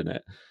turns in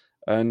it.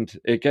 And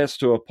it gets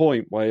to a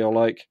point where you're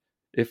like,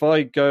 if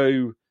I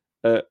go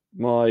at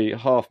my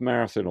half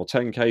marathon or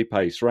 10k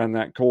pace around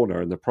that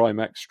corner in the Prime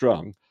X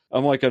strung,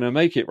 am I going to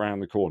make it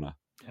round the corner?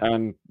 Yeah.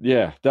 And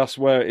that's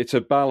where it's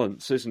a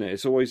balance, isn't it?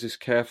 It's always this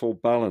careful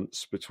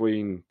balance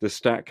between the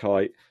stack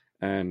height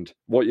and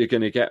what you're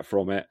going to get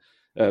from it.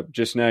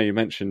 Just now you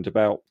mentioned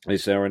about,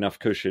 is there enough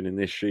cushion in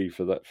this shoe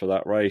for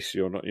that race?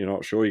 You're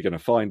not sure. You're going to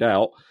find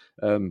out.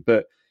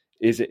 But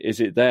is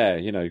it there?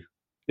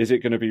 Is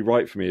it going to be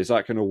right for me? Is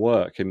that going to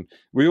work? And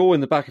we all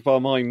in the back of our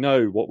mind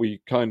know what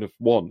we kind of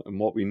want and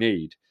what we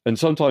need. And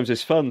sometimes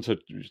it's fun to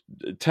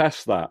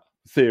test that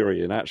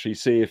theory and actually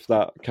see if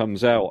that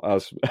comes out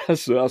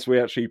as we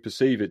actually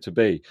perceive it to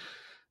be.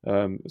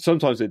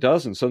 Sometimes it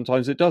does and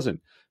sometimes it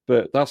doesn't.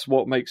 But that's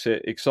what makes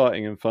it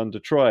exciting and fun to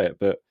try it.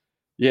 But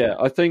yeah,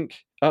 I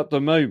think at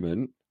the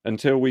moment,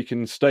 until we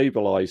can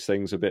stabilise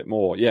things a bit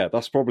more,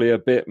 that's probably a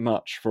bit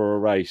much for a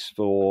race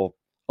for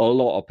a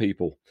lot of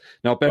people.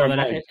 Now, bear in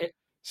mind,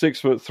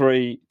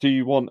 6'3", do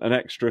you want an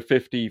extra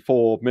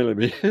 54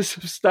 millimeters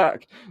of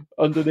stack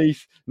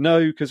underneath? No,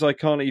 because I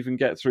can't even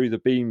get through the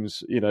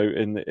beams,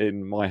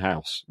 in my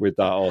house with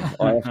that on.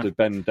 I have to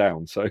bend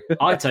down. So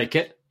I take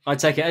it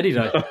any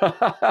day.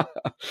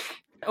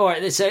 All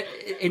right, so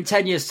in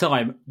 10 years'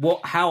 time,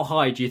 how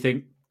high do you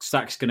think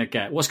Stack's going to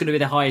get? What's going to be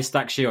the highest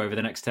Stack shoe over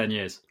the next 10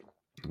 years?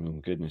 Oh,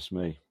 goodness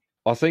me.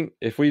 I think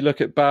if we look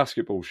at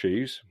basketball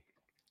shoes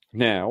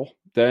now,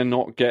 they're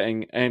not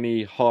getting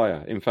any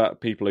higher. In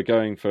fact, people are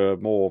going for a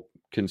more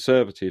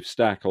conservative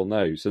Stack on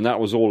those. And that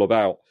was all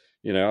about,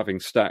 having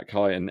Stack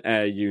height and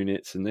air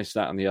units and this,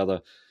 that, and the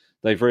other.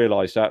 They've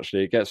realised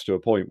actually it gets to a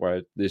point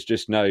where there's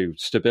just no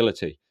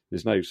stability.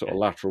 There's no sort of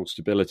lateral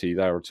stability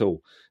there at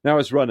all. Now,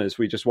 as runners,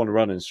 we just want to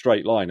run in a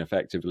straight line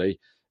effectively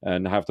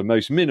and have the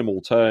most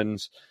minimal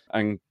turns,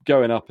 and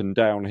going up and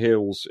down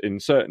hills in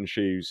certain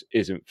shoes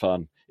isn't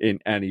fun in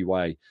any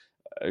way.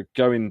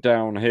 Going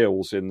down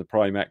hills in the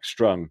Prime X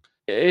Strung,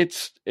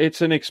 it's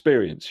an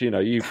experience. You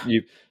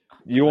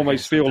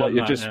almost feel like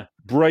you're just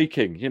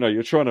braking.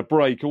 You're trying to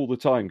brake all the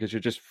time because you're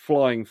just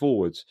flying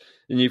forwards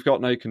and you've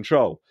got no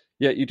control.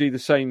 Yet you do the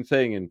same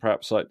thing in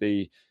perhaps like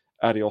the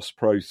Adios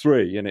Pro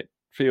 3 and it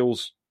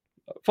feels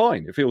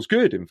fine. It feels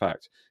good, in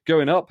fact.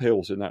 Going up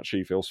hills in that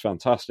shoe feels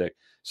fantastic.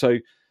 So,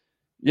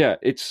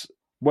 it's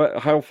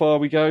how far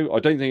we go. I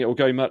don't think it will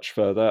go much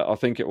further. I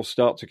think it will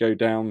start to go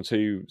down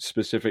to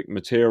specific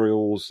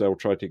materials. They'll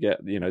try to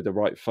get the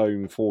right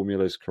foam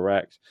formulas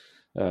correct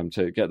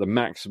to get the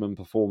maximum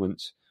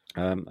performance.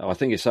 I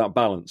think it's that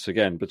balance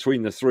again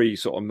between the three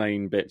sort of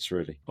main bits,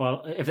 really.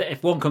 Well,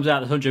 if one comes out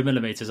at 100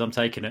 millimeters, I'm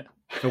taking it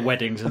for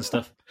weddings and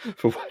stuff.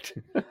 For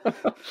wedding.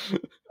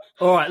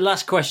 All right,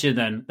 last question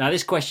then. Now,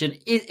 this question,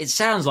 it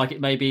sounds like it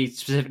may be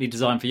specifically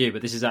designed for you,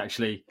 but this is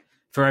actually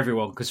for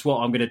everyone, because what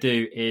I'm going to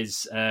do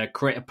is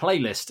create a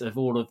playlist of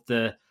all of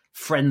the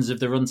friends of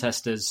the Run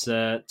Testers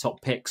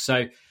top picks.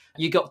 So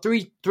you got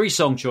three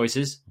song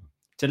choices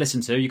to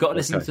listen to. You got to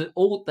listen to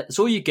all. That's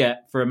all you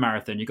get for a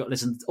marathon. You got to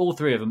listen to all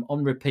three of them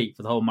on repeat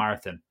for the whole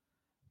marathon.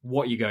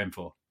 What are you going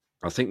for?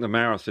 I think the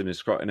marathon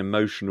is quite an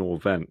emotional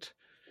event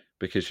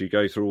because you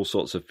go through all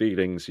sorts of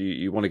feelings.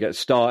 You want to get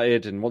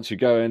started, and once you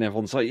go in,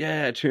 everyone's like,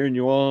 yeah, cheering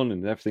you on,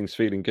 and everything's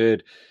feeling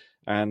good.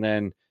 And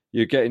then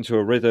you get into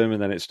a rhythm,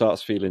 and then it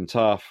starts feeling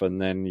tough,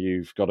 and then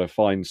you've got to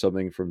find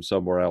something from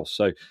somewhere else.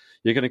 So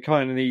you're going to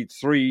kind of need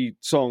three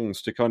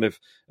songs to kind of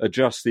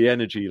adjust the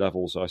energy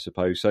levels, I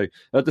suppose. So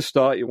at the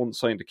start, you want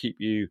something to keep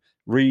you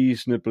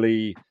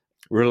reasonably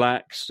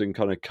relaxed and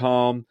kind of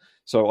calm.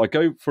 So I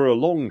go for a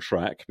long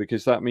track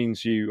because that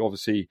means you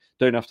obviously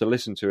don't have to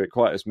listen to it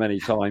quite as many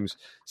times.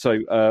 So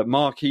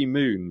Marquee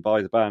Moon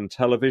by the band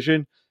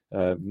Television,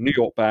 New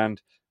York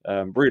band,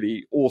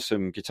 really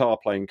awesome guitar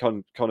playing,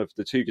 kind of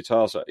the two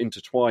guitars are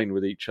intertwined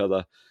with each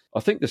other. I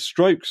think the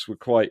Strokes were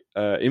quite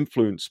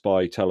influenced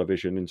by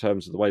Television in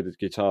terms of the way the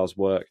guitars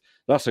work.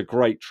 That's a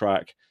great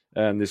track.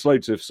 And there's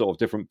loads of sort of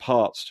different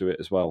parts to it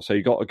as well. So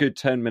you got a good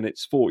 10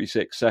 minutes,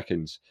 46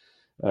 seconds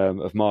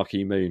of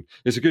Marquee Moon.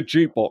 It's a good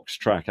jukebox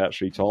track,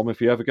 actually, Tom. If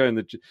you ever go in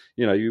the,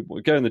 you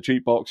go in the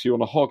jukebox, you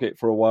want to hog it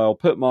for a while,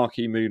 put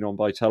Marquee Moon on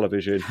by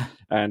Television,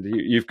 and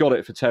you've got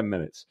it for 10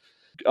 minutes.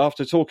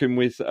 After talking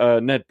with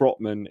Ned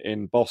Brotman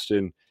in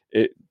Boston,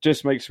 it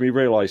just makes me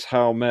realise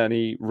how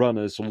many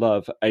runners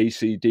love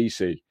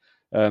AC/DC.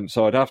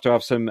 So I'd have to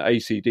have some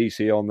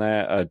AC/DC on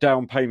there.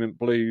 Down Payment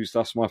Blues,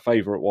 that's my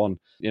favourite one.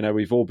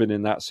 We've all been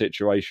in that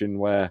situation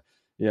where,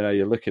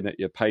 you're looking at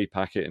your pay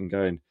packet and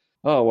going,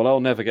 oh, well, I'll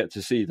never get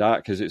to see that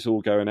because it's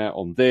all going out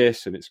on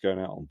this and it's going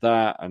out on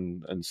that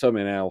and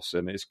something else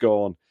and it's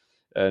gone.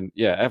 And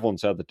yeah,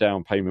 everyone's had the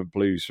Down Payment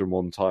Blues from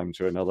one time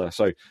to another.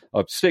 So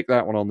I'd stick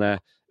that one on there.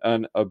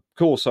 And of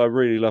course, I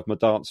really love my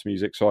dance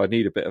music, so I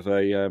need a bit of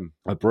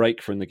a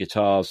break from the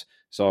guitars.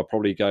 So I'll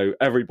probably go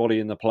Everybody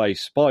in the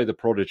Place by The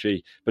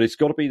Prodigy, but it's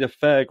got to be the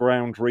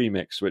Fairground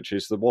remix, which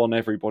is the one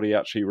everybody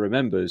actually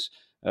remembers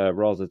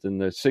rather than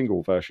the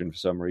single version for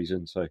some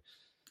reason. So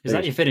is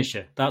that your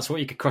finisher? That's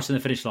what you could cross in the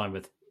finish line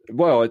with?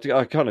 Well,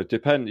 I kind of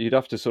depend. You'd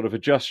have to sort of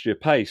adjust your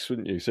pace,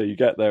 wouldn't you? So you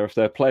get there if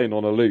they're playing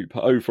on a loop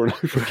over and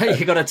over again.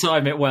 You got to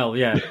time it well,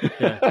 yeah.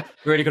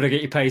 Really got to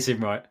get your pacing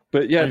right.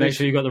 But yeah, and make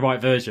sure you got the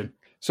right version.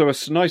 So a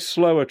nice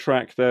slower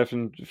track there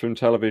from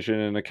Television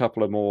and a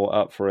couple of more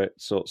up for it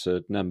sorts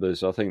of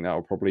numbers. I think that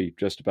will probably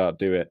just about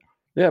do it.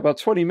 Yeah, about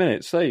 20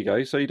 minutes. There you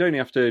go. So you don't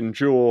have to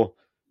endure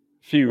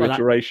few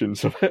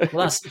iterations of it.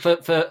 Well, that's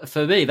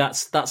for me.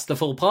 That's the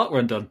full park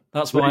run done.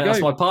 That's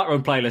my park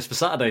run playlist for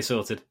Saturday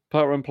sorted.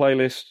 Park run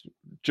playlist.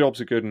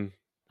 Job's a good one.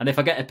 And if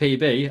I get a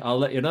PB, I'll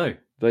let you know.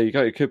 There you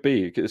go. It could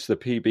be. It's the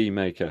PB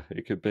maker.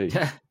 It could be.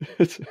 Yeah.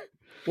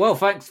 Well,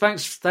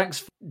 thanks for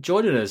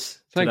joining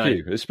us today. Thank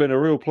you. It's been a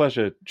real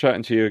pleasure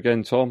chatting to you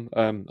again, Tom.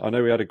 I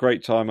know we had a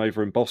great time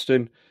over in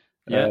Boston.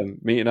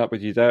 Meeting up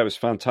with you there. It was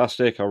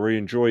fantastic. I really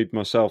enjoyed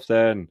myself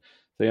there, and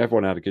I think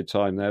everyone had a good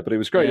time there. But it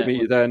was great to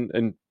meet you then,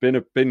 and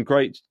been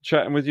great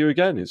chatting with you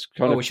again. It's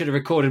we should have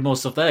recorded more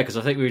stuff there, because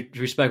I think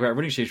we spoke about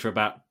running shoes for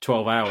about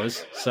 12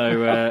 hours.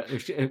 So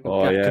it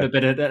could have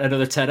been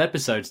another 10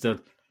 episodes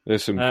done.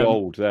 There's some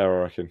gold there,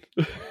 I reckon.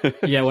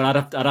 Yeah, well,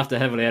 I'd have to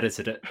heavily edit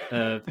it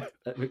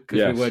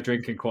because we were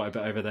drinking quite a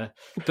bit over there.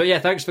 But yeah,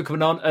 thanks for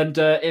coming on. And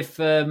if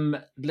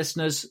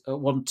listeners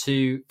want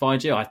to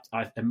find you,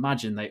 I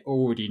imagine they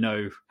already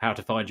know how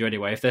to find you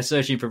anyway. If they're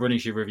searching for running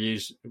shoe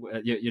reviews,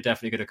 you're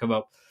definitely going to come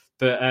up.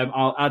 But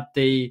I'll add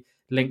the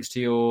links to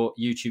your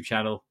YouTube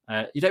channel.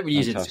 You don't really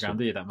use Instagram,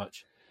 do you, that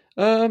much?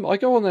 I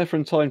go on there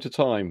from time to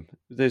time.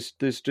 There's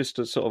just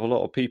a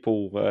lot of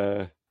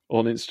people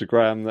on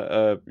Instagram that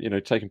are,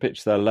 taking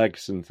pictures of their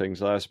legs and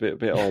things like that. It's a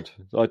bit odd.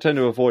 I tend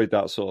to avoid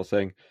that sort of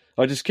thing.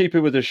 I just keep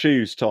it with the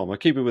shoes, Tom. I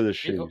keep it with the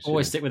shoes.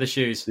 Always stick with the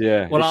shoes.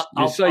 Yeah. Well,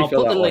 I'll put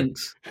the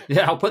links.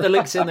 Yeah, I'll put the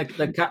links in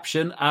the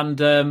caption, and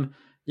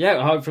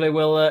hopefully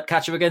we'll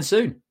catch you again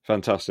soon.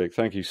 Fantastic.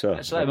 Thank you,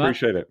 sir. I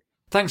appreciate it.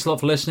 Thanks a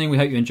lot for listening. We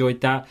hope you enjoyed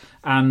that.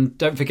 And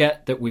don't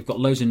forget that we've got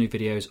loads of new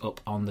videos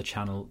up on the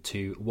channel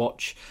to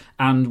watch,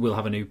 and we'll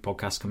have a new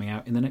podcast coming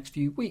out in the next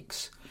few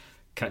weeks.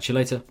 Catch you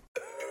later.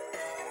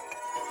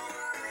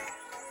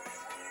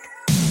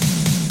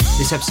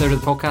 This episode of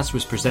the podcast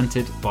was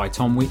presented by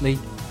Tom Wheatley.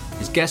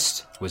 His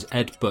guest was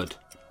Eddbud.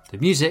 The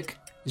music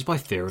is by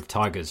Fear of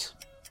Tigers.